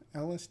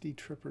 LSD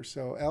tripper.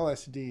 So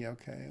LSD,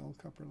 okay. Old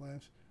Copper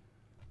laughs.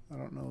 I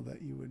don't know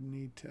that you would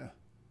need to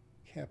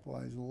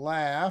capitalize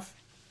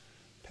laugh.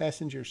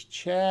 Passengers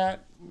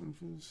chat. One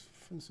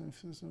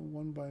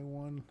by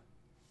one.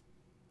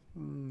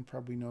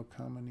 Probably no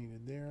comma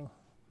needed there.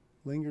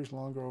 Lingers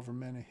longer over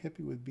men. A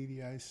hippie with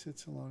beady eyes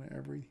sits alone.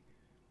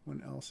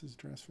 Everyone else is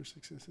dressed for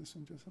success. This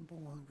one doesn't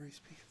belong. Grace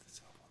speaks of the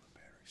cell phone. The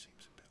battery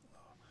seems a bit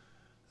low.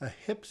 A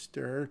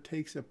hipster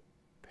takes a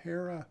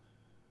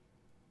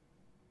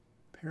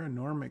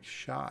panoramic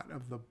shot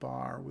of the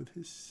bar with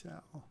his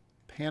cell.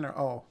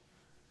 Panoramic.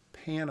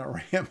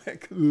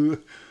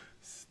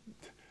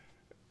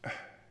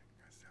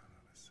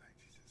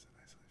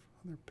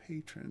 Other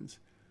patrons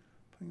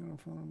playing on a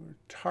phone.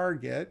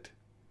 Target.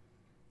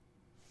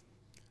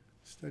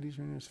 Studies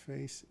Rainer's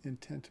face,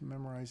 intent to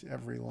memorize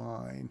every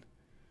line.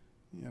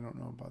 Yeah, I don't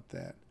know about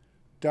that.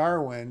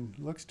 Darwin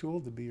looks too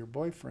old to be your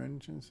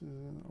boyfriend. Just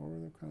over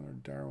the counter.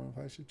 Darwin,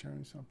 flash of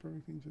charming, saw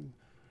perfect things with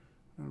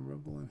a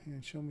rebel in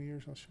hand. Show me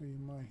yours, I'll show you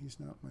mine. He's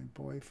not my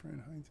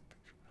boyfriend. Hides a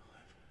picture.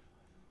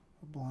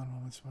 A blonde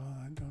woman smile.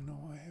 I don't know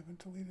why I haven't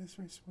deleted this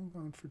race. We've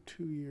gone for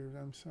 2 years.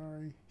 I'm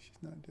sorry.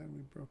 She's not dead.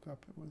 We broke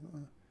up. It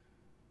wasn't.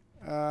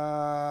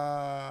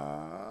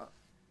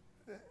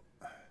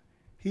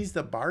 He's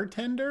the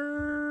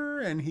bartender,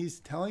 and he's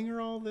telling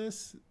her all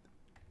this.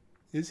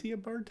 Is he a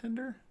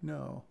bartender?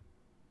 No.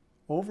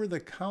 Over the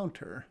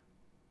counter.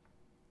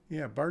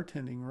 Yeah,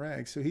 bartending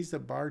rags. So he's the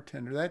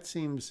bartender.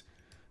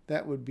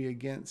 That would be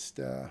against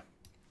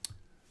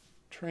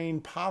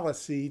train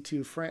policy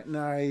to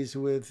fraternize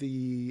with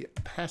the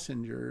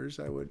passengers,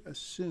 I would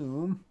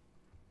assume.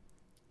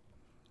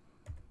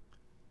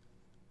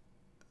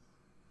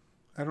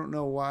 I don't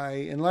know why,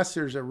 unless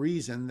there's a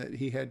reason that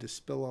he had to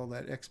spill all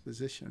that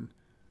exposition.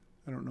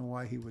 I don't know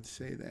why he would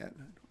say that.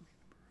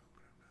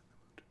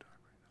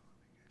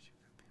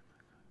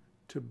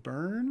 To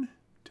burn?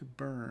 To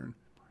burn.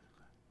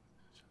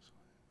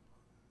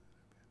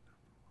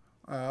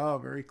 Oh,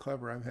 very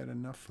clever. I've had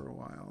enough for a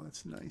while.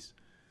 That's nice.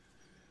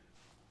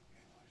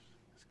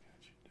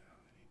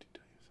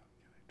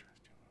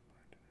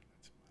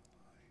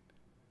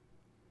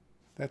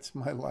 That's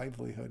my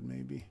livelihood,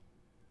 maybe.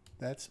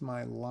 That's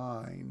my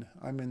line.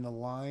 I'm in the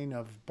line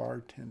of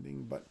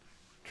bartending, but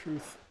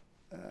truth,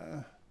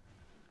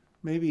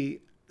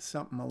 maybe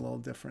something a little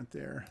different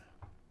there.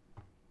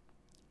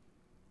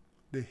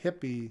 The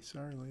hippie,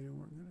 sorry lady,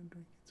 we're going to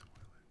drink.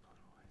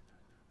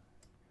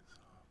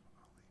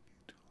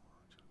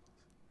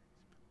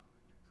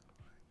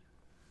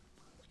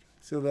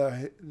 So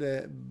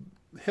the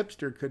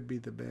hipster could be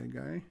the bad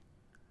guy.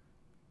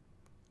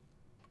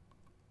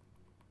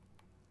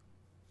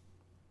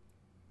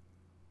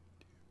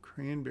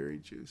 Cranberry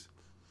juice.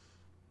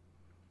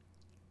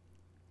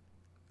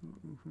 The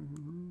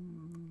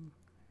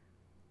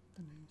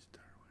name's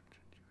Darwin.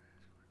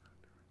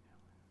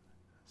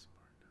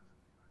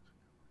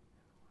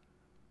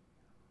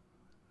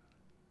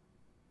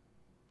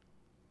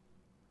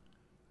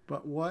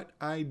 But what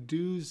I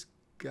do's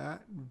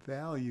got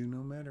value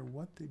no matter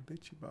what they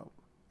bitch about.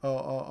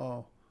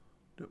 Oh.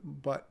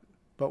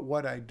 But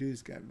what I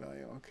do's got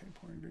value. Okay,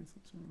 pretty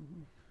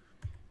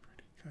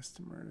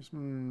customers.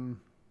 Do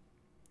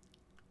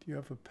you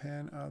have a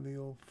pen? The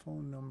old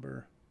phone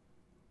number.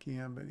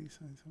 But he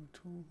signs some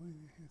tool.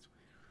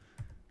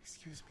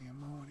 Excuse me a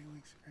moment. He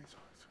winks.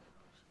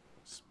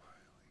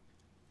 Smiling,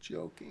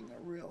 joking, a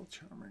real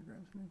charmer.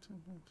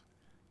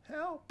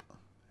 Help!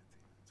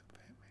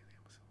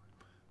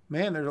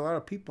 Man, there's a lot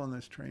of people on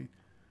this train.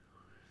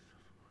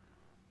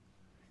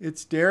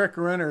 It's Derek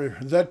Renner,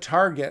 the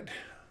target.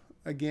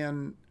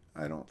 Again,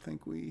 I don't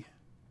think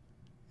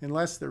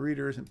unless the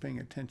reader isn't paying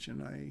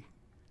attention,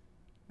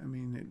 I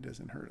mean, it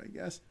doesn't hurt, I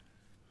guess.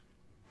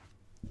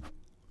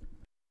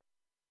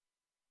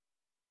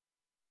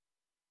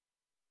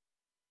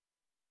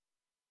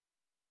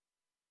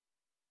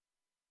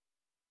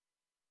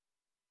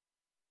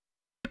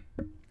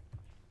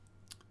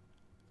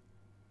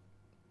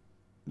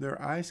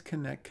 Their eyes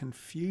connect.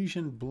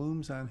 Confusion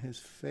blooms on his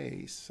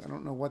face. I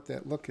don't know what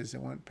that look is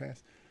that went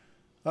past.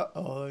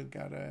 Uh-oh, I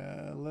got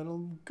a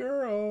little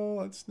girl.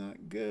 That's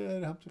not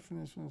good. Help to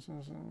finish.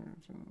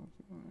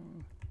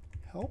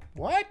 Help?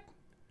 What?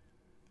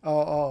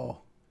 Oh.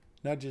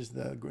 Nudges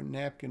the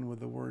napkin with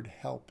the word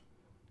help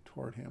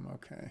toward him.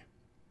 Okay.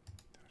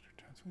 Dr.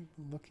 Thompson, we've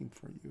been looking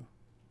for you.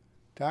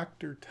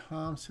 Dr.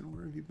 Thompson,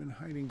 where have you been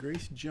hiding?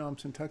 Grace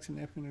jumps and tucks a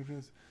napkin into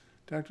his.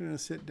 Doctor going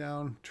to sit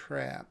down,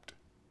 trapped.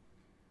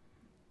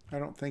 I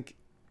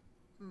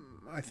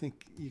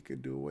think you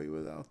could do away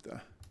without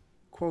the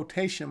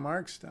quotation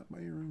marks. Stop by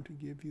your room to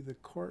give you the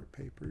court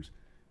papers.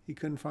 He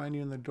couldn't find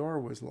you and the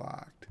door was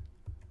locked.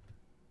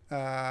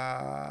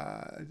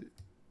 All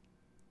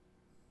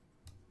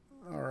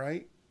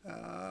right.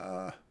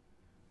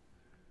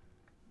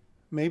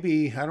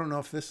 Maybe, I don't know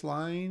if this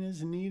line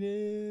is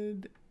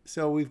needed.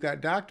 So we've got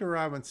Dr.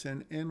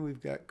 Robinson and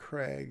we've got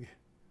Craig.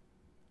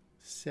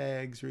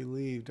 Sags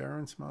relieved.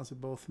 Darwin smiles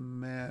at both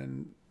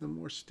men, the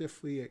more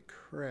stiffly at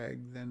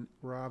Craig than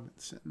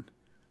Robinson.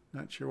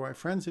 Not sure why.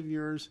 Friends of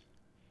yours,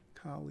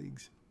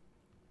 colleagues.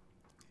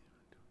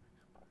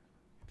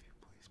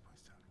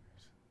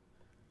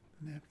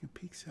 The napkin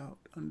peeks out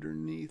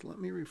underneath. Let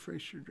me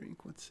refresh your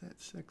drink. What's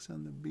that? Sex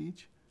on the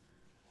beach?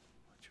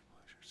 What's your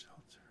pleasure,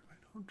 seltzer? I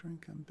don't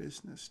drink on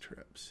business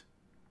trips.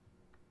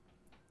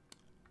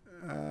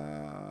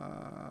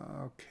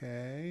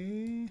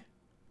 Okay.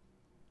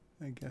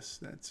 I guess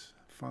that's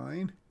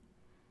fine.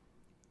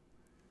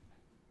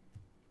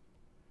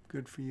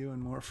 Good for you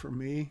and more for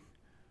me.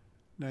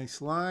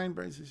 Nice line.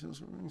 Bright says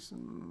helplessly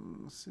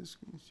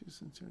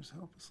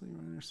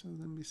running herself.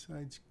 Then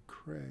besides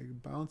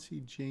Craig,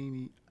 bouncy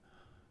Janie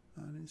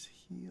on his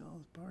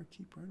heels.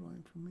 Barkeep red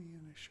wine for me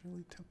and a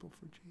Shirley Temple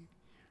for Janie.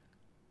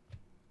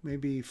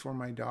 Maybe for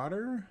my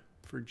daughter,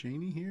 for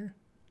Janie here.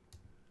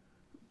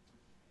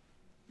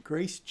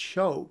 Grace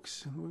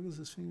chokes and wiggles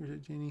his fingers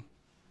at Janie.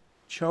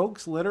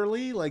 Chokes,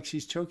 literally, like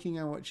she's choking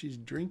on what she's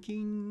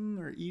drinking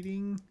or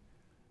eating.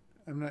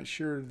 I'm not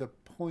sure the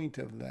point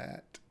of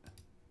that.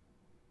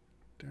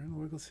 Darren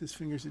wiggles his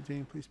fingers at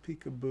Jane. Please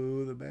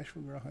peekaboo. The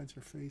bashful girl hides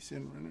her face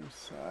in Renner's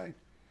side.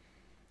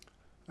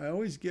 I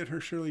always get her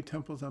Shirley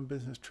Temples on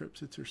business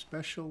trips. It's her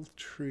special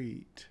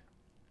treat.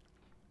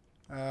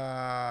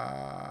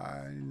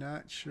 I'm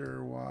not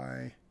sure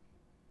why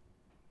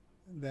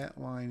that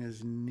line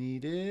is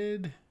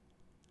needed,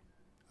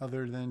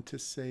 other than to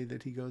say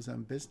that he goes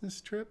on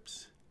business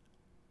trips.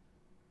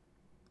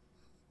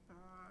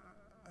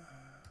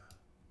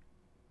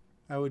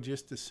 I would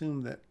just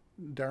assume that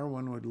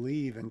Darwin would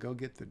leave and go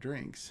get the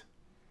drinks.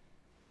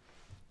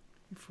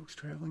 You folks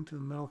traveling to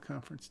the Metal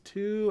Conference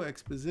too.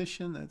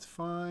 Exposition, that's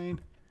fine.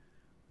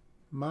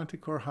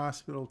 Montecore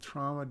Hospital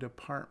Trauma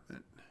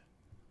Department.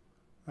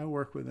 I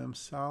work with them.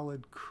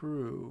 Solid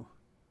crew.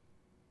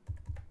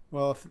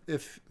 Well,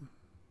 if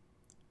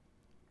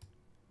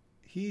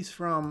he's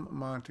from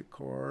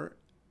Montecore,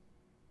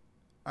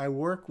 I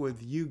work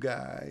with you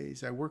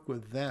guys. I work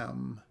with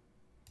them.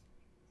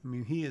 I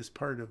mean, he is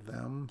part of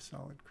them.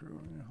 Solid crew.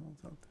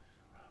 Holds up.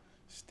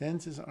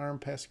 Extends his arm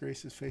past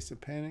Grace's face of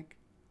panic.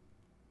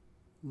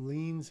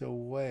 Leans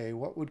away.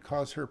 What would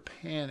cause her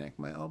panic?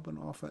 My elbow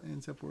often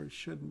ends up where it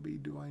shouldn't be.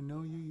 Do I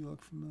know you? You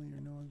look familiar.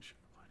 No, I'm sure.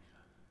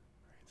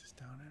 Raises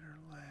down at her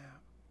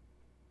lap.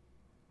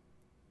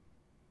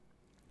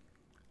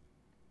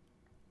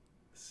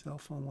 Cell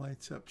phone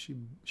lights up.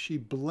 She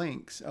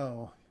blinks.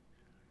 Oh.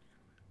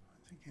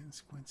 Once again,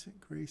 squints at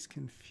Grace,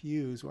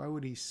 confused. Why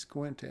would he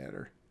squint at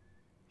her?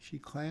 She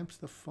clamps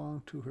the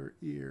phone to her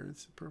ear.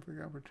 It's the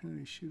perfect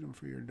opportunity to shoot him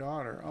for your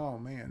daughter. Oh,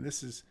 man.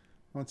 This is,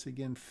 once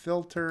again,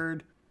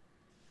 filtered.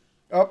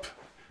 Up.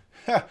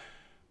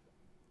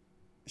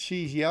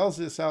 She yells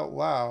this out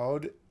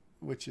loud,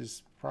 which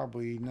is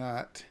probably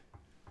not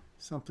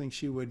something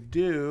she would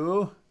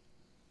do.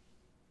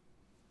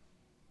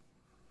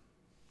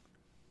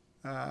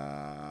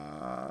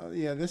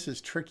 Yeah, this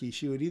is tricky.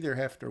 She would either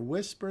have to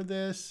whisper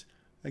this,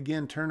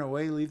 again, turn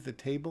away, leave the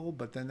table,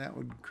 but then that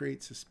would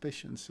create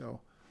suspicion.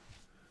 So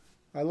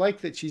I like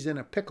that she's in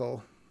a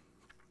pickle.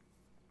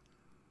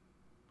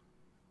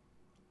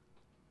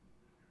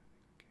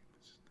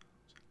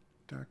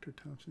 Dr.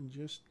 Thompson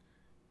just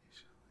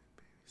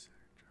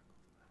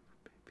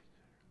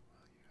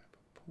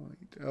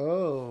point.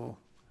 Oh,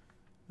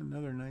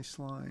 another nice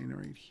line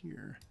right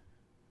here.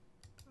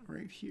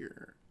 Right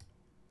here.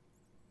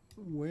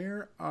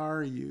 Where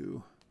are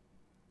you?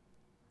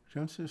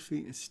 Jumps to his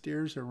feet and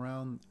stares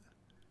around.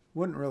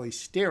 Wouldn't really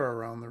stare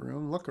around the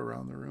room, look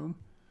around the room.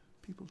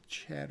 People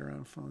chatter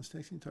on phones,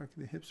 texting, talk to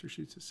the hipster,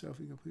 shoots a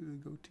selfie, completely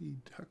goatee,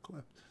 duck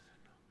left.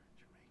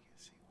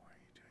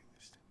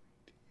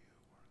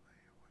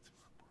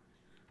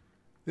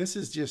 This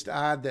is just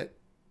odd that.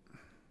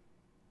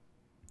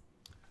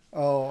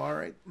 Oh, all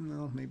right.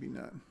 No, maybe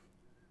not.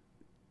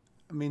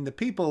 I mean, the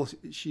people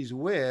she's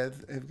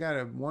with have got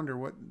to wonder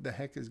what the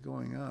heck is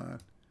going on.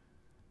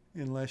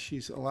 Unless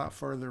she's a lot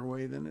farther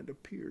away than it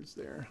appears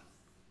there.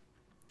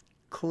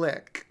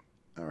 Click.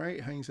 All right,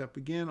 hangs up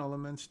again. All the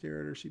men stare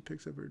at her. She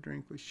picks up her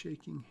drink with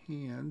shaking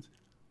hands.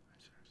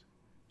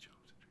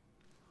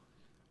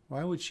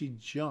 Why would she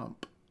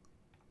jump?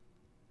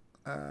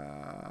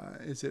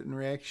 Is it in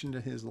reaction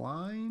to his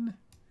line?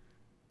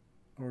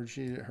 Or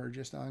her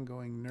just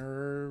ongoing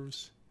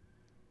nerves?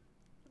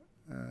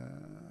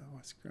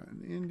 What's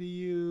gotten into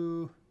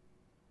you?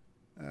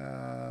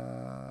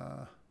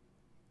 Yeah,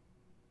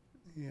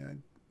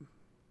 and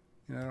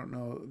I don't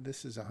know.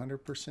 This is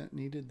 100%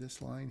 needed,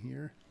 this line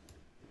here.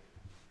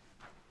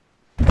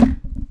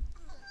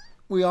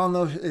 We all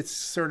know it's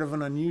sort of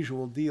an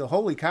unusual deal.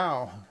 Holy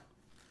cow.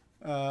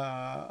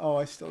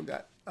 Oh,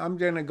 I'm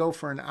going to go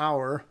for an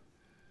hour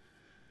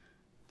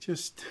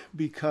just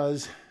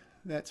because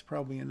that's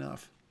probably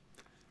enough.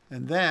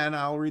 And then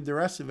I'll read the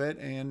rest of it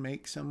and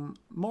make some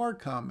more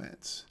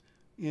comments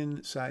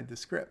inside the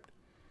script.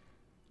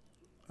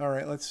 All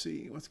right, let's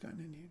see. What's gotten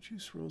into you?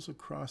 Juice rolls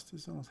across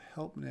his own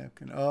help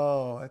napkin.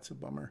 Oh, that's a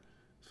bummer.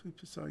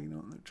 Sweeps a soggy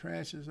note in the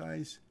trash.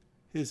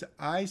 His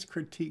eyes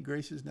critique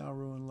Grace's now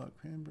ruined look.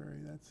 Cranberry,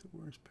 that's the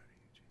worst.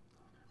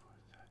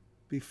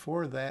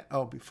 Before that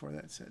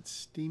said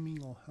steaming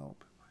will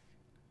help.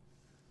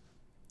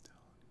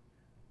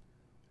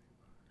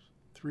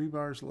 3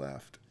 bars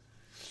left.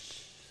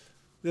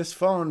 This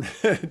phone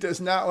does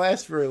not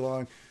last very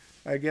long.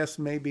 I guess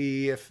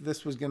maybe if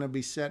this was going to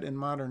be set in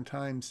modern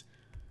times,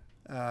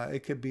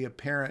 it could be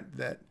apparent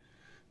that,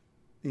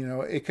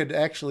 it could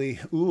actually,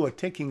 a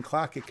ticking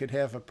clock, it could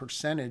have a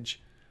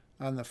percentage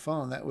on the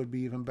phone. That would be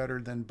even better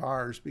than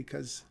bars,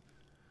 because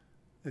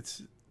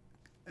it's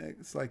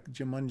like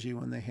Jumanji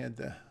when they had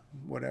the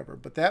whatever.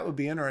 But that would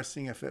be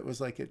interesting if it was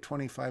like at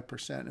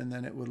 25%, and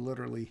then it would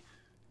literally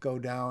go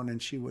down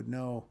and she would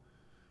know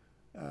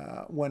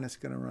when it's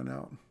going to run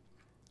out.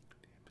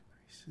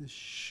 Grace's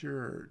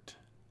shirt.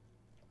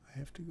 I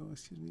have to go,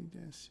 excuse me.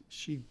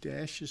 She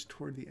dashes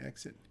toward the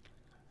exit.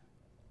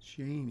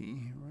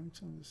 Janie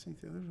runs on the seat.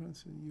 The other one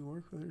said, "You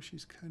work with her.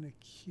 She's kind of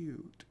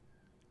cute."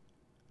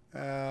 Yeah,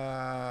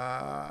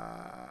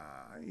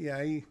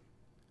 I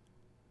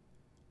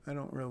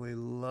don't really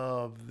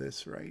love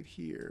this right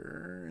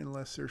here,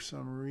 unless there's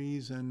some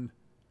reason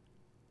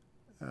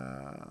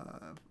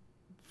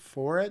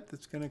for it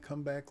that's going to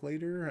come back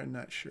later. I'm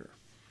not sure.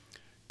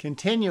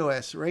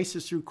 Continuous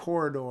races through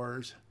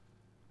corridors.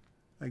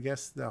 I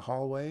guess the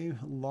hallway.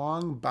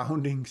 Long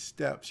bounding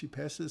steps. She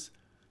passes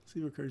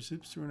sleeper car,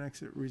 zips through an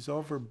exit.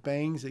 Revolver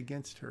bangs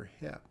against her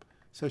hip.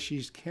 So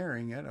she's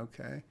carrying it.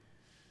 Okay.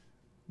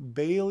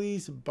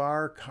 Bailey's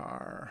bar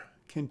car.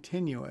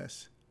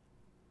 Continuous.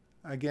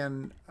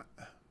 Again,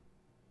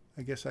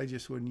 I guess I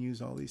just wouldn't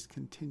use all these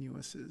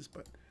continuouses,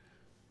 but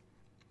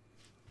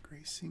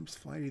Grace seems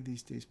flighty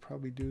these days,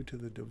 probably due to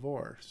the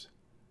divorce.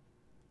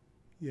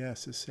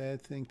 Yes, a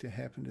sad thing to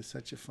happen to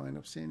such a fine,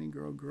 upstanding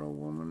girl,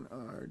 woman,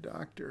 or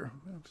doctor.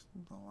 That's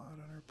a lot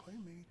on her plate,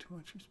 maybe too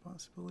much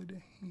responsibility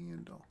to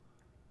handle.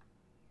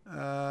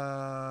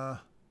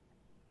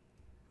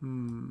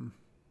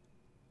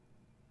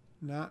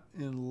 Not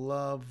in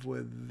love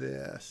with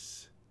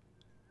this.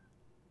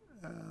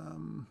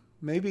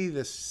 Maybe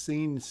the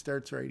scene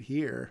starts right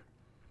here.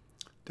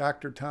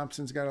 Dr.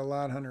 Thompson's got a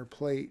lot on her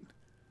plate.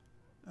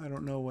 I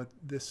don't know what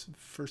this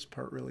first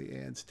part really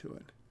adds to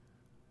it.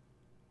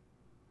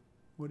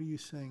 What are you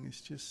saying? It's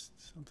just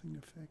something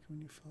to fact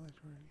when you feel like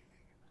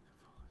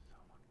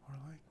more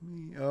like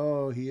me.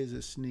 Oh, he is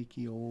a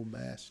sneaky old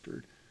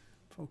bastard.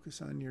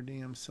 Focus on your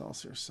damn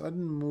seltzer.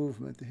 Sudden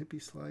movement. The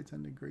hippie slides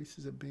onto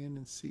Grace's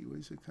abandoned seat.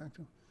 Waves a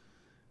cocktail.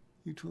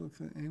 You two look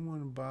at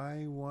anyone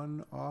buy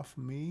one off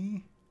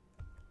me?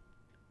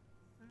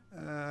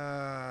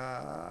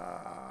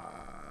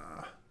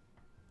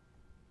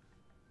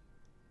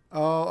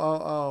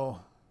 Oh.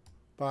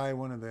 buy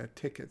one of the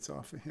tickets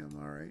off of him.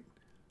 All right.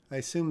 I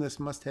assume this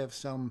must have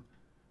some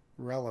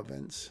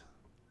relevance.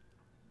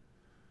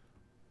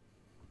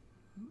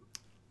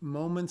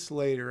 Moments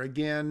later,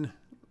 again,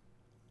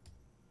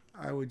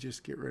 I would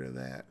just get rid of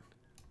that.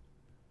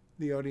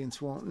 The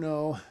audience won't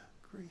know.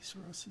 Grace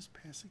Russ is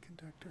past the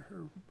conductor.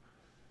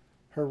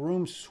 Her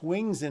room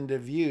swings into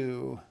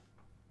view.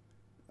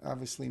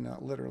 Obviously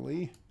not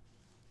literally.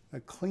 A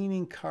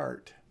cleaning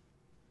cart.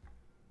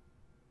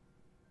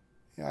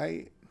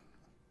 I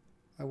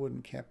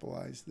wouldn't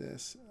capitalize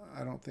this.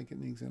 I don't think it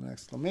needs an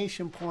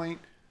exclamation point.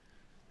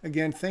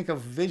 Again, think of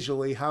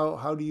visually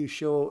how do you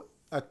show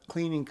a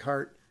cleaning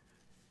cart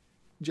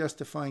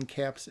justifying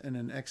caps and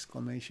an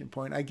exclamation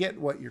point. I get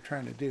what you're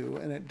trying to do,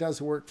 and it does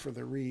work for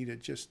the read.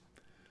 It just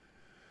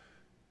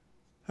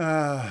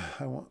I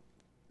won't.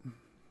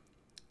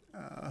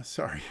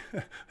 Sorry,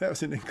 that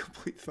was an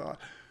incomplete thought.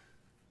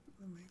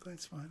 Let me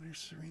glance behind her.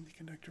 Serene, the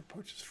conductor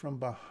approaches from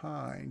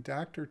behind.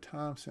 Dr.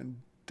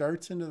 Thompson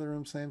darts into the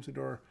room, slams the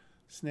door,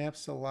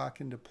 snaps the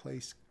lock into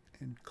place,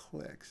 and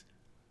clicks.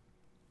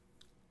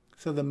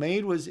 So the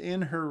maid was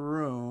in her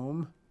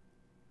room.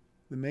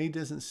 The maid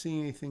doesn't see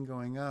anything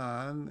going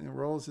on. And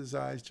rolls his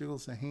eyes,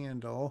 jiggles the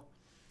handle.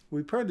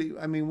 We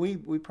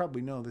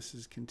probably know this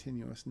is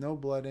continuous. No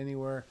blood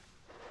anywhere.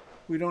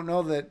 We don't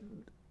know that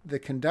the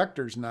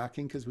conductor's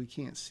knocking because we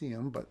can't see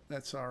him, but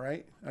that's all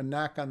right. A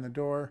knock on the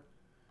door.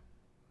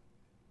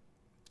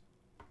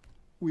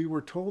 We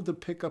were told to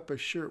pick up a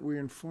shirt. We were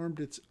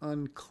informed it's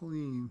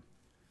unclean.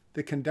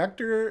 The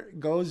conductor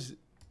goes...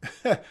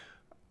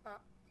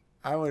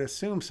 I would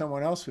assume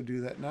someone else would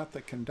do that, not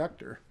the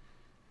conductor.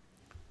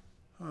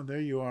 Oh, there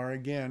you are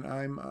again.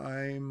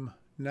 I'm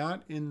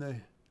not in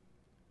the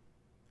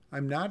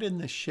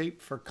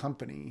shape for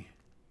company.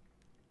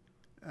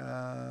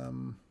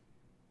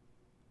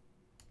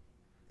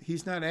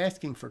 He's not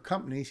asking for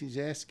company. He's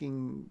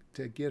asking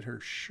to get her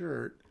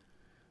shirt.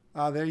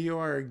 There you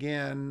are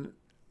again.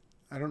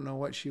 I don't know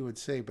what she would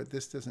say, but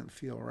this doesn't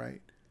feel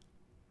right.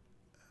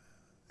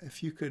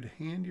 If you could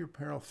hand your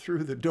apparel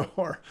through the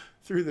door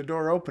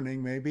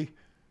opening, maybe.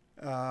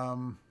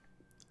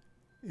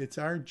 It's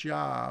our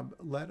job.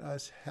 Let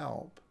us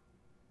help.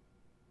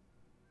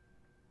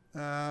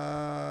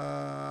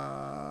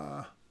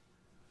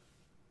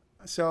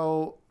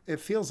 So it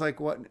feels like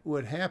what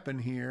would happen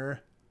here.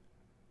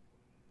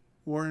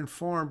 We're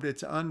informed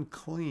it's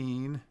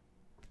unclean,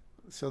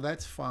 so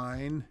that's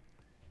fine.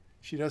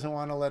 She doesn't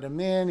want to let him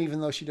in, even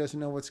though she doesn't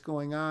know what's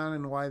going on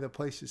and why the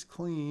place is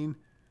clean.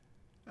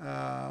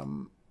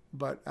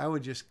 But I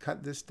would just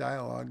cut this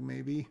dialogue,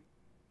 maybe,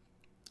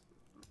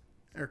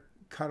 or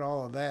cut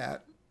all of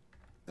that,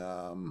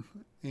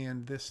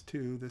 and this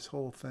too, this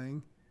whole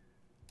thing.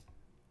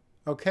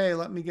 Okay,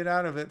 let me get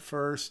out of it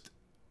first.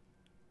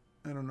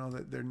 I don't know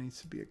that there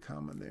needs to be a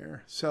comma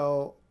there.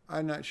 So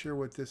I'm not sure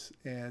what this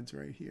adds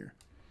right here.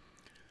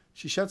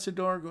 She shuts the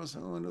door, goes,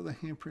 oh, no, the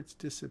handprints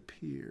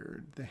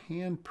disappeared. The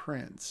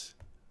handprints.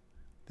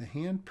 The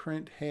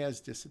handprint has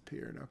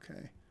disappeared.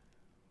 Okay.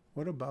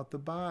 What about the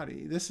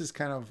body? This is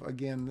kind of,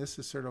 again, this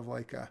is sort of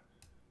like a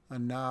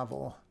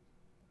novel.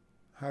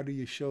 How do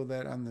you show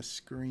that on the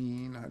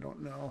screen? I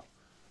don't know.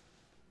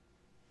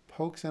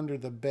 Pokes under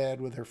the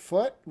bed with her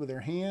foot, with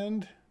her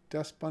hand.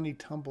 Dust bunny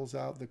tumbles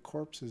out. The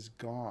corpse is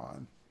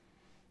gone.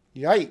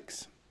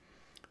 Yikes.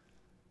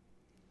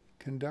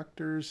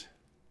 Conductors.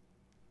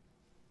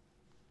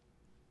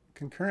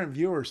 Concurrent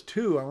viewers,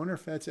 too. I wonder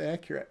if that's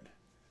accurate.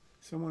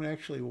 Someone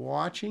actually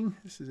watching.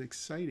 This is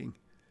exciting.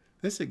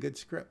 This is a good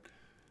script.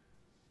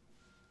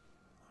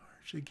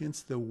 Large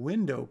against the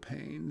window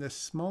pane. The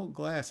smoked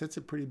glass. That's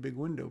a pretty big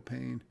window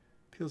pane.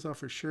 Peels off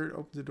her shirt,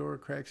 opens the door,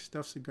 cracks,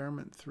 stuffs the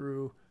garment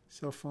through.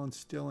 Cell phone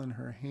still in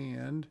her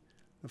hand.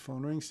 The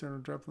phone rings,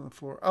 started dropped on the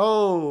floor.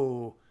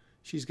 Oh,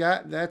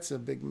 that's a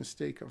big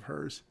mistake of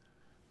hers.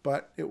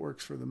 But it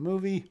works for the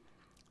movie.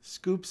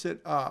 Scoops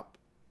it up.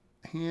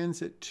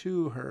 Hands it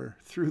to her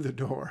through the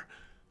door.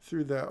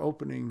 Through the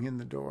opening in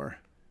the door.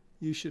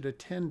 You should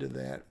attend to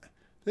that.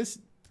 This,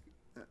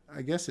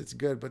 I guess it's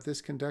good, but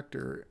this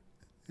conductor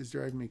is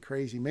driving me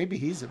crazy. Maybe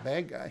he's a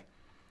bad guy.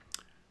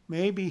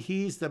 Maybe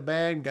he's the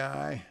bad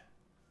guy.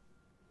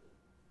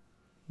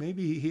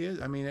 Maybe he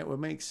is. I mean, it would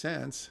make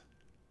sense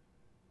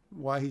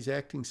why he's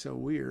acting so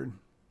weird.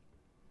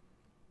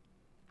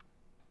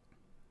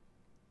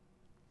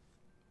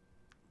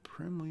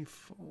 Primly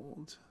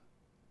folds.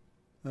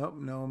 Oh,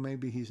 no,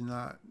 maybe he's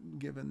not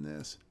given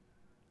this.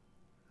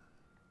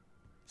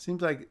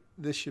 Seems like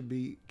this should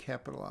be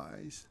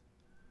capitalized.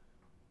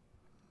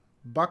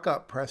 Buck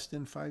up,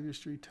 Preston. 5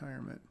 years to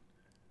retirement.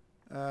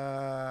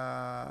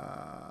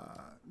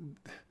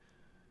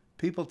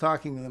 People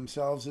talking to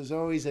themselves is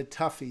always a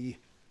toughie.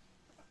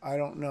 I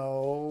don't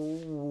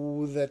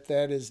know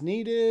that is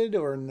needed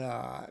or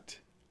not.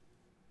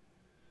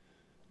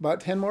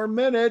 About 10 more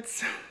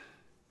minutes.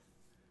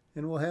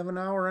 And we'll have an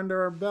hour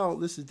under our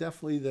belt. This is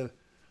definitely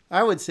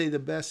I would say the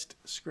best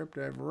script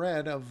I've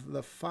read of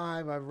the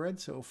 5 I've read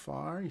so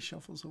far. He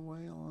shuffles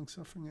away along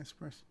Suffering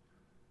Express.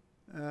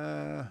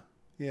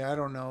 Yeah, I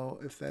don't know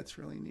if that's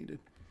really needed.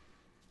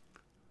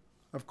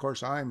 Of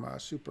course, I'm a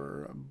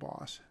super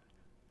boss.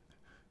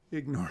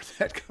 Ignore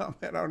that comment.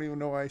 I don't even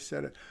know why I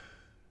said it.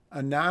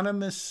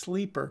 Anonymous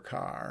sleeper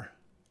car.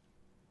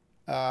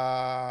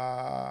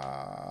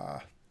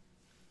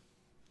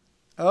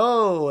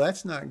 Oh,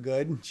 that's not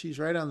good. She's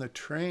right on the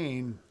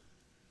train.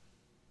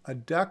 A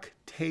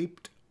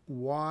duct-taped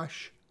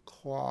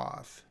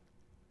washcloth.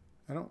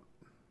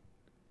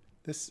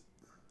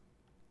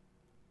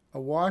 A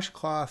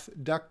washcloth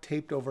duct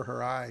taped over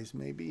her eyes,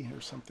 maybe,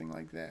 or something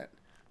like that.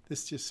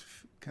 This just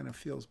kind of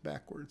feels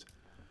backwards.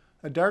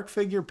 A dark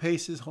figure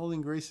paces,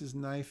 holding Grace's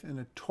knife in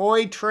a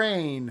toy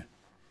train.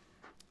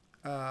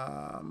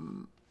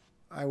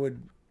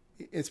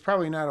 It's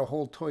probably not a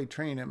whole toy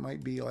train. It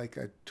might be like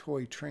a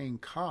toy train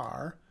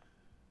car.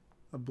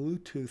 A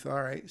Bluetooth.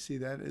 All right, see,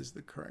 that is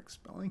the correct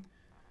spelling.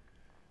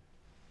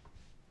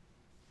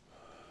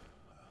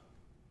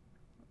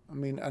 I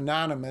mean,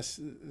 anonymous,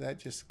 that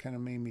just kind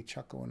of made me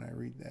chuckle when I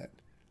read that.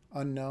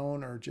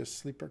 Unknown or just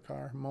sleeper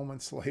car.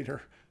 Moments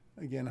later.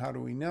 Again, how do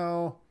we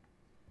know?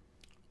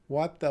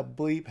 What the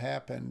bleep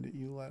happened?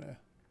 You let a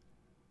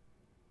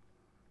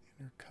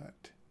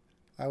intercut.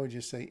 I would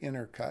just say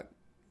intercut.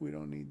 We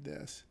don't need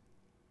this.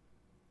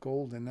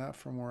 Golden, not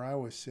from where I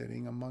was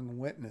sitting, among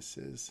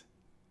witnesses.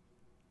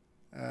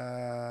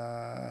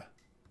 You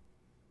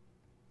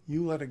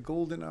let a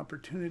golden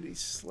opportunity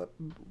slip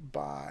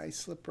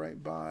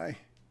right by.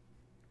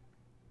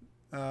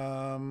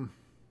 I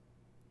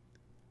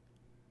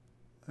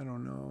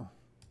don't know.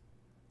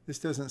 This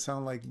doesn't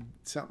sound like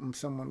something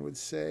someone would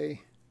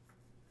say.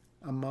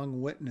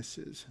 Among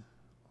witnesses.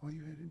 All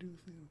you had to do was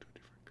lead them to a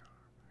different car.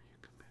 Are you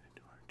committed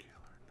to our deal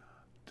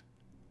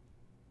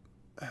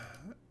or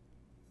not?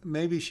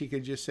 Maybe she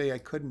could just say, I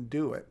couldn't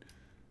do it.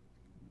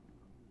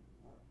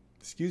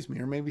 Excuse me.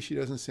 Or maybe she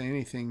doesn't say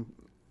anything.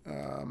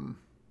 I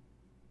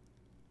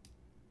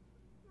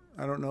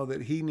don't know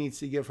that he needs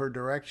to give her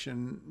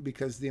direction,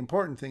 because the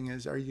important thing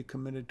is, are you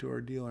committed to our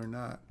deal or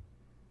not?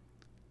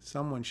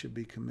 Someone should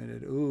be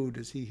committed. Ooh,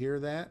 does he hear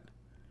that?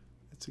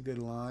 That's a good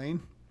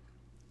line.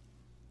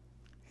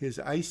 His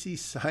icy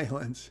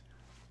silence.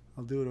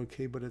 I'll do it,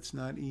 okay, but it's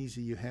not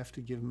easy. You have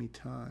to give me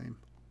time.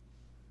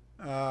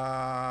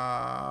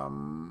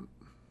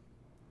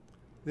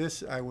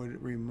 This I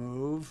would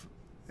remove.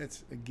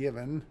 It's a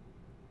given.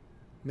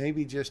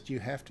 Maybe just you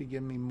have to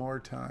give me more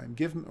time.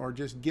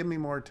 Just give me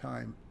more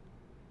time.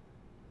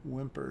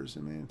 Whimpers.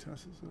 The man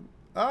tosses them.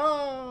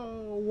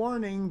 Oh,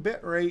 warning,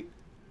 bit rate.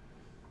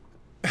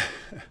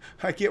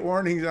 I get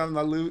warnings on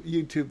my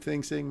YouTube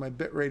thing saying my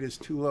bit rate is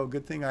too low.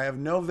 Good thing I have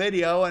no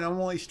video and I'm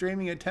only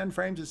streaming at 10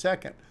 frames a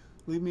second.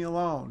 Leave me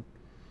alone.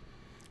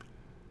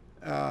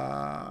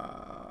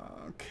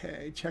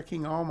 Okay,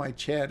 checking all my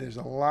chat. There's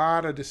a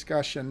lot of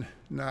discussion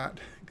not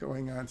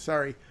going on.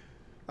 Sorry.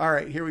 All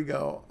right, here we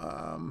go.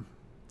 You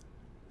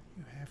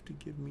have to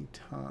give me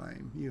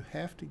time. You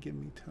have to give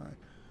me time.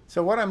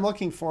 So what I'm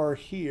looking for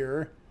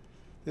here,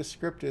 this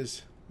script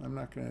is, I'm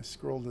not going to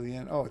scroll to the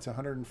end. Oh, it's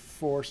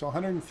 104, so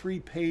 103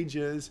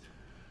 pages.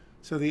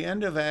 So the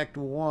end of Act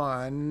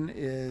 1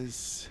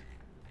 is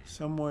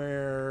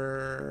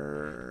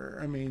somewhere,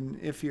 I mean,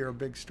 if you're a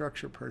big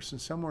structure person,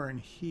 somewhere in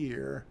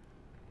here.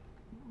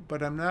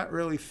 But I'm not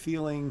really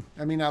feeling,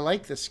 I mean, I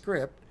like the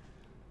script.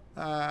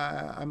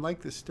 I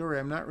like the story.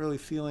 I'm not really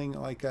feeling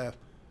like a,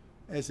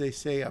 as they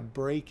say, a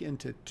break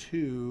into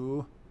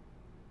two.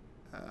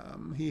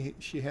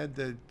 She had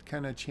the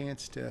kind of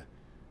chance to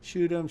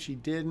shoot him. She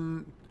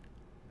didn't.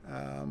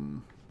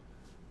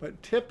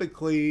 But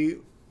typically,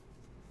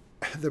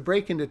 the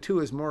break into two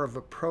is more of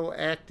a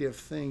proactive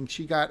thing.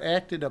 She got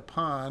acted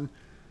upon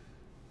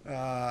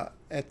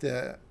at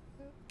the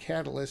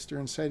catalyst or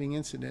inciting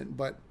incident,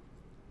 but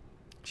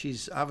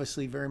she's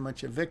obviously very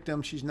much a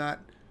victim. She's not,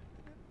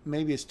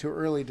 maybe it's too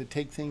early to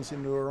take things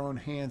into her own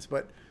hands,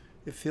 but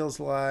it feels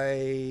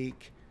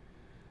like,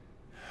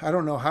 I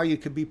don't know how you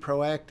could be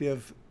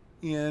proactive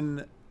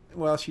in,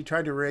 well, she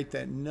tried to write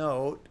that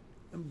note,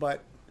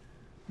 but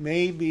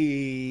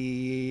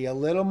maybe a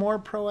little more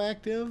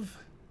proactive,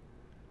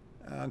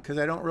 because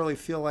I don't really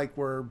feel like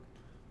we're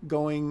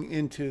going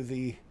into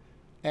the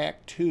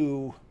Act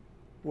 2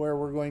 where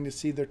we're going to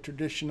see the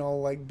traditional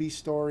like B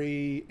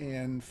story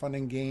and fun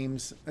and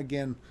games.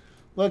 Again,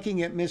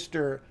 looking at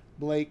Mr.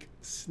 Blake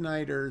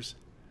Snyder's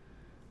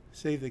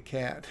Save the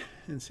Cat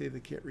and Save the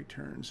Cat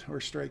Returns or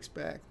Strikes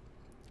Back.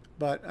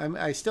 But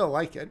I still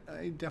like it.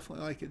 I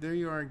definitely like it. There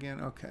you are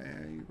again. Okay,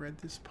 I read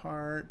this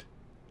part.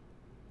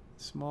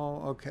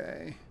 Small,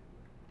 okay.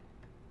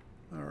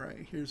 All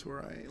right, here's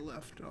where I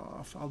left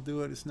off. I'll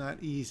do it. It's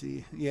not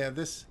easy. Yeah,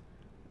 this,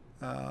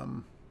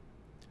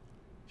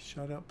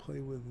 shut up, play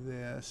with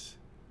this.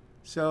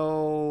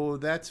 So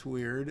that's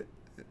weird.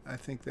 I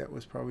think that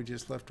was probably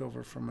just left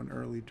over from an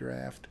early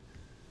draft.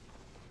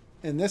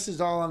 And this is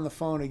all on the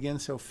phone again,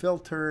 so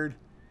filtered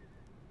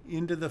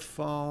into the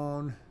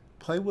phone.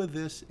 Play with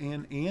this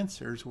and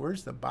answers.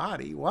 Where's the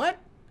body? What?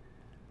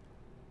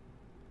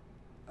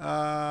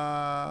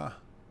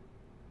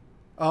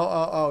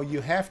 Oh, you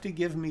have to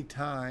give me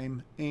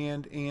time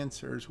and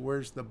answers.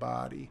 Where's the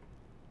body?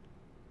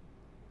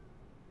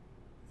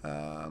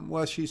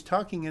 Well, she's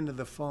talking into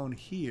the phone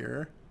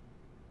here,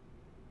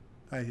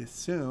 I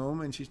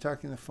assume, and she's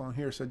talking to the phone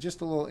here. So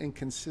just a little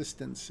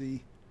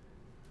inconsistency.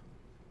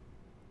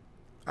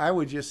 I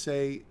would just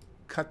say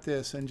cut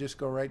this and just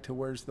go right to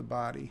where's the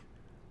body.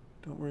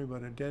 Don't worry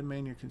about a dead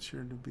man. You're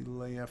considered to be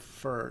Leah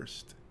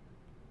first.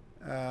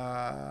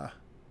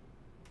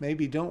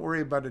 Maybe don't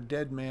worry about a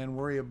dead man.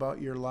 Worry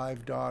about your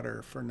live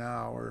daughter for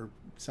now or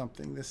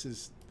something.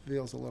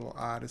 Feels a little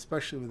odd,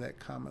 especially with that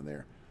comma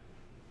there.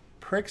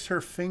 Pricks her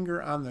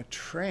finger on the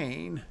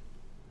train.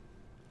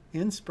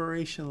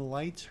 Inspiration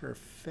lights her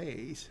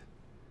face.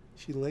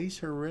 She lays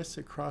her wrists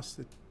across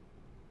the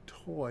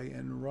toy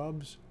and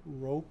rubs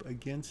rope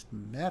against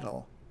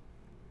metal.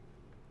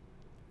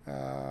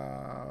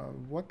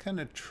 What kind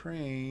of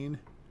train?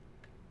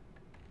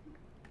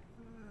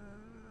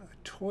 A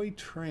toy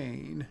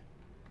train.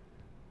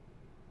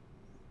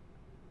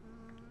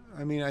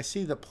 I mean, I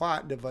see the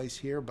plot device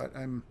here, but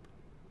I'm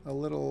a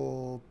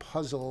little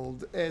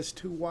puzzled as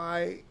to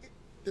why.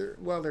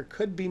 There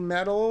could be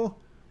metal.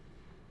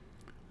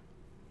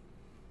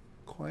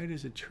 Quiet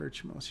as a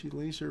church mouse. She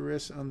lays her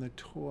wrists on the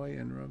toy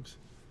and rubs.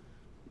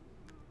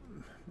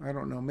 I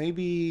don't know.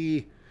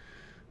 Maybe.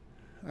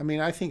 I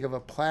mean, I think of a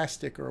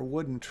plastic or a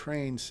wooden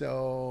train,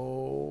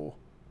 so.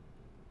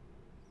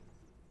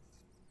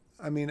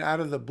 I mean, out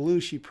of the blue,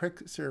 she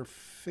pricks her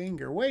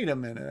finger. Wait a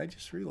minute. I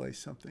just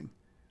realized something.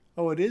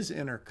 Oh, it is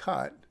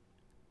intercut.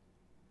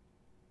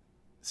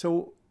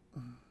 So.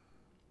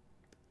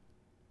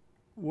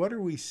 What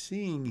are we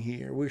seeing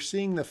here? We're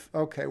seeing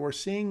we're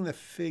seeing the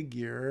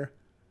figure,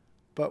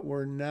 but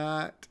we're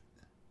not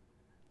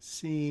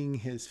seeing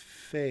his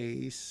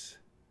face.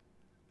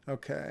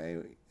 Okay.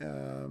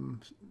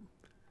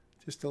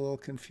 Just a little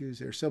confused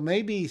there. So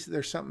maybe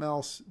there's something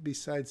else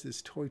besides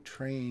this toy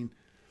train.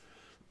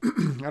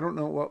 I don't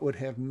know what would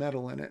have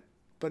metal in it,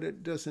 but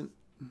it doesn't.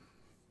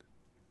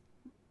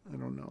 I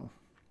don't know.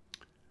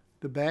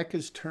 The back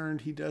is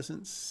turned. He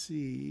doesn't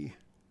see.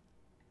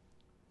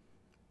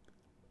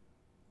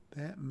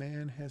 That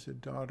man has a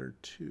daughter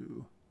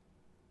too.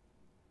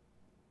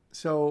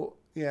 So,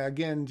 yeah,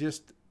 again,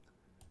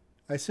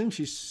 I assume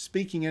she's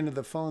speaking into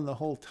the phone the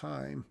whole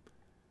time.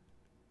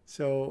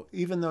 So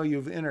even though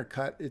you've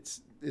intercut,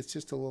 it's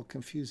just a little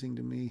confusing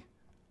to me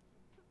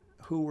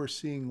who we're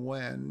seeing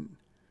when.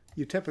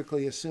 You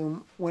typically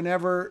assume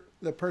whenever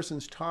the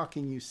person's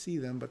talking, you see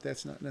them, but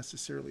that's not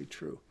necessarily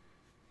true.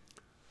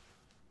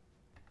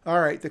 All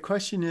right, the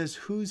question is,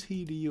 who's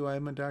he to you?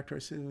 I'm a doctor. I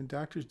said, when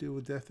doctors deal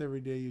with death every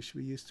day, you should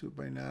be used to it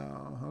by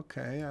now.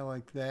 Okay, I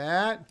like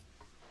that.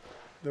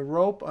 The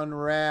rope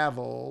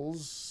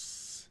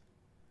unravels.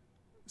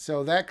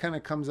 So that kind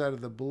of comes out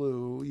of the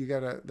blue.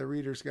 The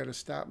reader's got to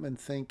stop and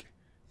think,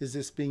 is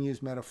this being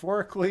used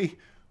metaphorically?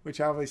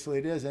 Which obviously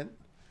it isn't.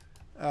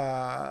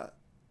 The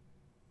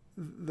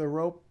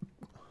rope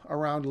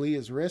around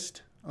Leah's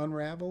wrist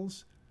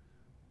unravels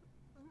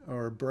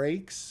or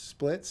breaks,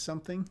 splits,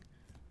 something.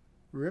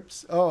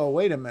 Rips. Oh,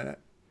 wait a minute.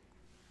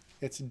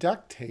 It's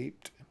duct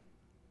taped.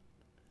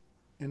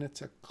 And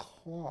it's a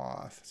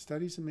cloth.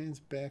 Studies a man's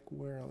back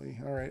warily.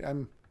 All right,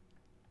 I'm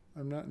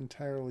not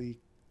entirely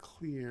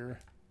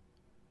clear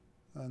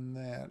on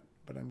that,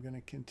 but I'm going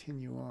to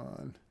continue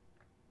on.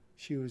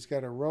 She was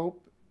got a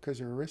rope because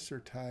her wrists are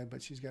tied,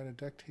 but she's got a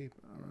duct tape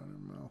around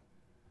her mouth.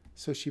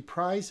 So she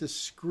pries a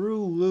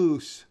screw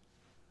loose.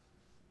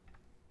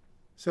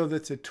 So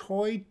that's a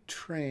toy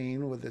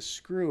train with a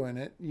screw in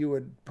it. You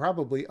would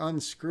probably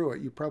unscrew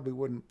it. You probably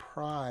wouldn't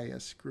pry a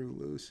screw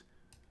loose.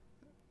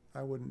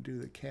 I wouldn't do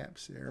the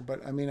caps there.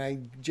 But, I mean, I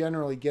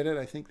generally get it.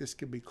 I think this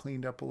could be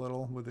cleaned up a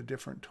little with a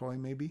different toy,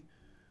 maybe.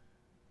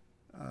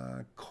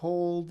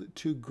 Cold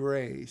to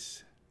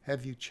Grace.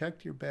 Have you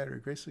checked your battery?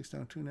 Grace looks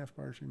down. 2.5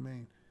 bars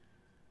remain.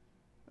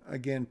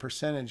 Again,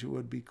 percentage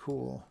would be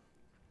cool.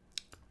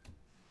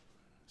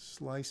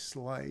 Slice,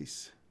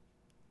 slice.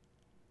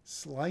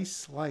 Slice,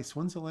 slice.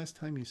 When's the last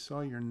time you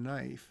saw your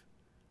knife?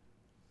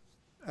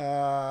 I'm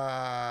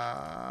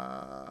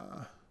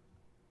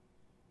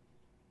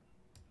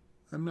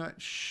not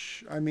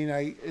I mean,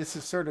 it's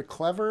a sort of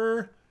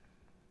clever,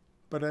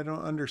 but I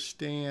don't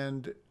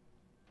understand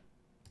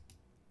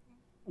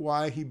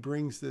why he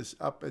brings this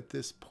up at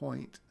this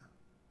point.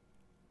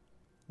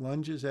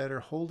 Lunges at her,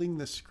 holding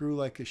the screw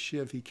like a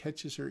shiv. He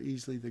catches her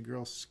easily. The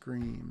girl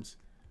screams.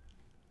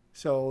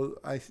 So,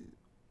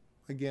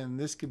 again,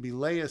 this could be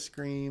Leia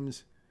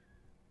screams.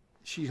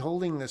 She's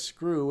holding the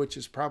screw, which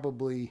is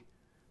probably,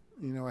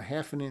 a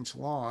 1/2 inch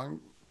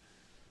long.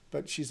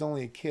 But she's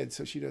only a kid,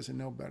 so she doesn't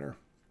know better.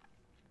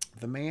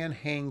 The man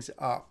hangs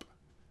up.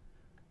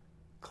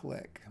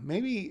 Click.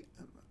 Maybe,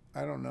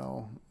 I don't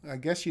know. I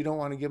guess you don't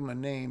want to give him a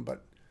name,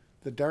 but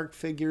the dark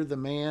figure, the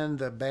man,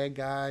 the bad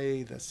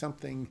guy, the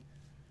something,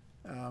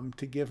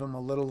 to give him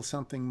a little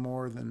something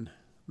more than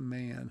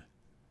man.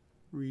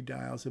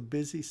 Redials. A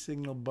busy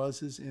signal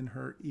buzzes in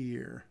her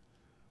ear.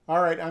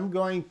 All right, I'm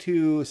going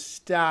to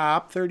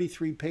stop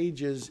 33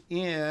 pages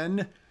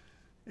in.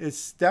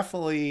 It's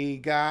definitely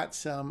got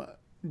some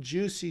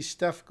juicy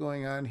stuff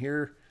going on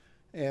here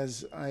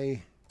as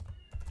I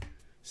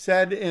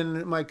said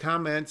in my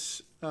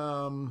comments,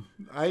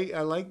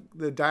 I like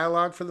the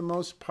dialogue for the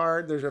most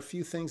part. There's a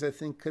few things I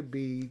think could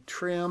be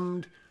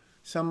trimmed.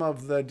 Some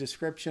of the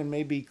description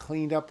may be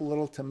cleaned up a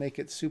little to make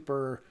it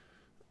super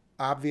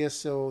obvious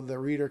so the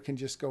reader can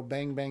just go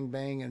bang, bang,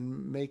 bang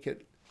and make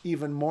it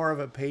even more of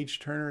a page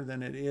turner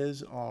than it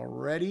is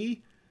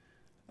already.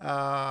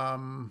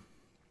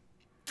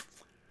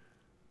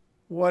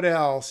 What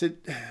else?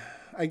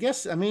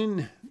 I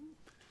mean,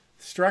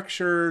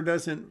 structure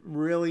doesn't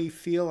really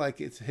feel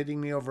like it's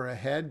hitting me over a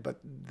head, but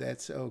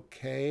that's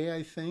okay,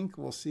 I think.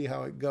 We'll see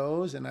how it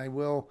goes, and I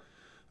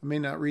may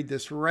not read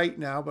this right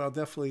now, but I'll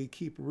definitely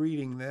keep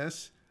reading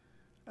this.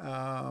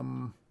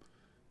 I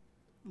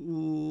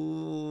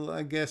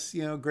guess,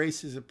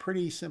 Grace is a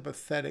pretty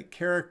sympathetic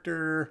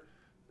character.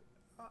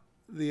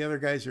 The other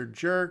guys are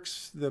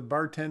jerks. The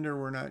bartender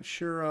we're not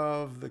sure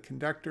of. The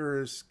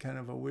conductor is kind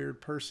of a weird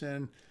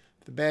person.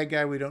 The bad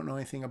guy we don't know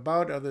anything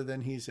about other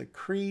than he's a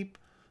creep.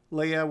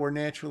 Leia we're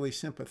naturally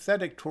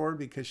sympathetic toward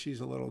because she's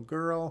a little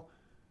girl.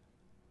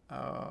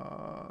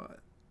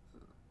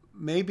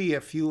 Maybe a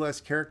few less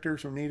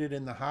characters were needed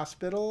in the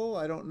hospital.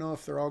 I don't know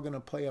if they're all going to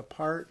play a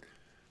part.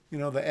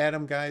 The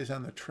Adam guy's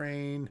on the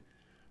train.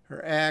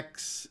 Her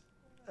ex.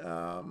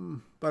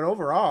 But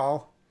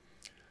overall,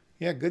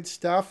 yeah, good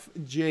stuff.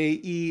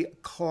 J.E.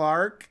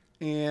 Clarke.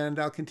 And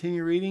I'll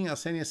continue reading. I'll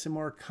send you some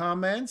more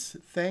comments.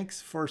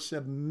 Thanks for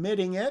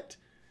submitting it.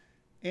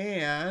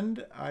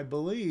 And I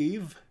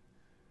believe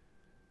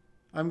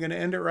I'm going to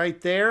end it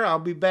right there. I'll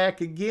be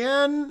back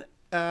again.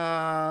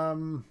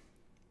 And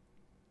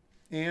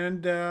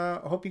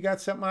hope you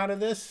got something out of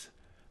this.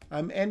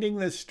 I'm ending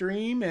the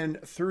stream in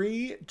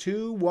 3,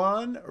 2,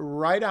 1,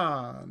 right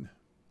on.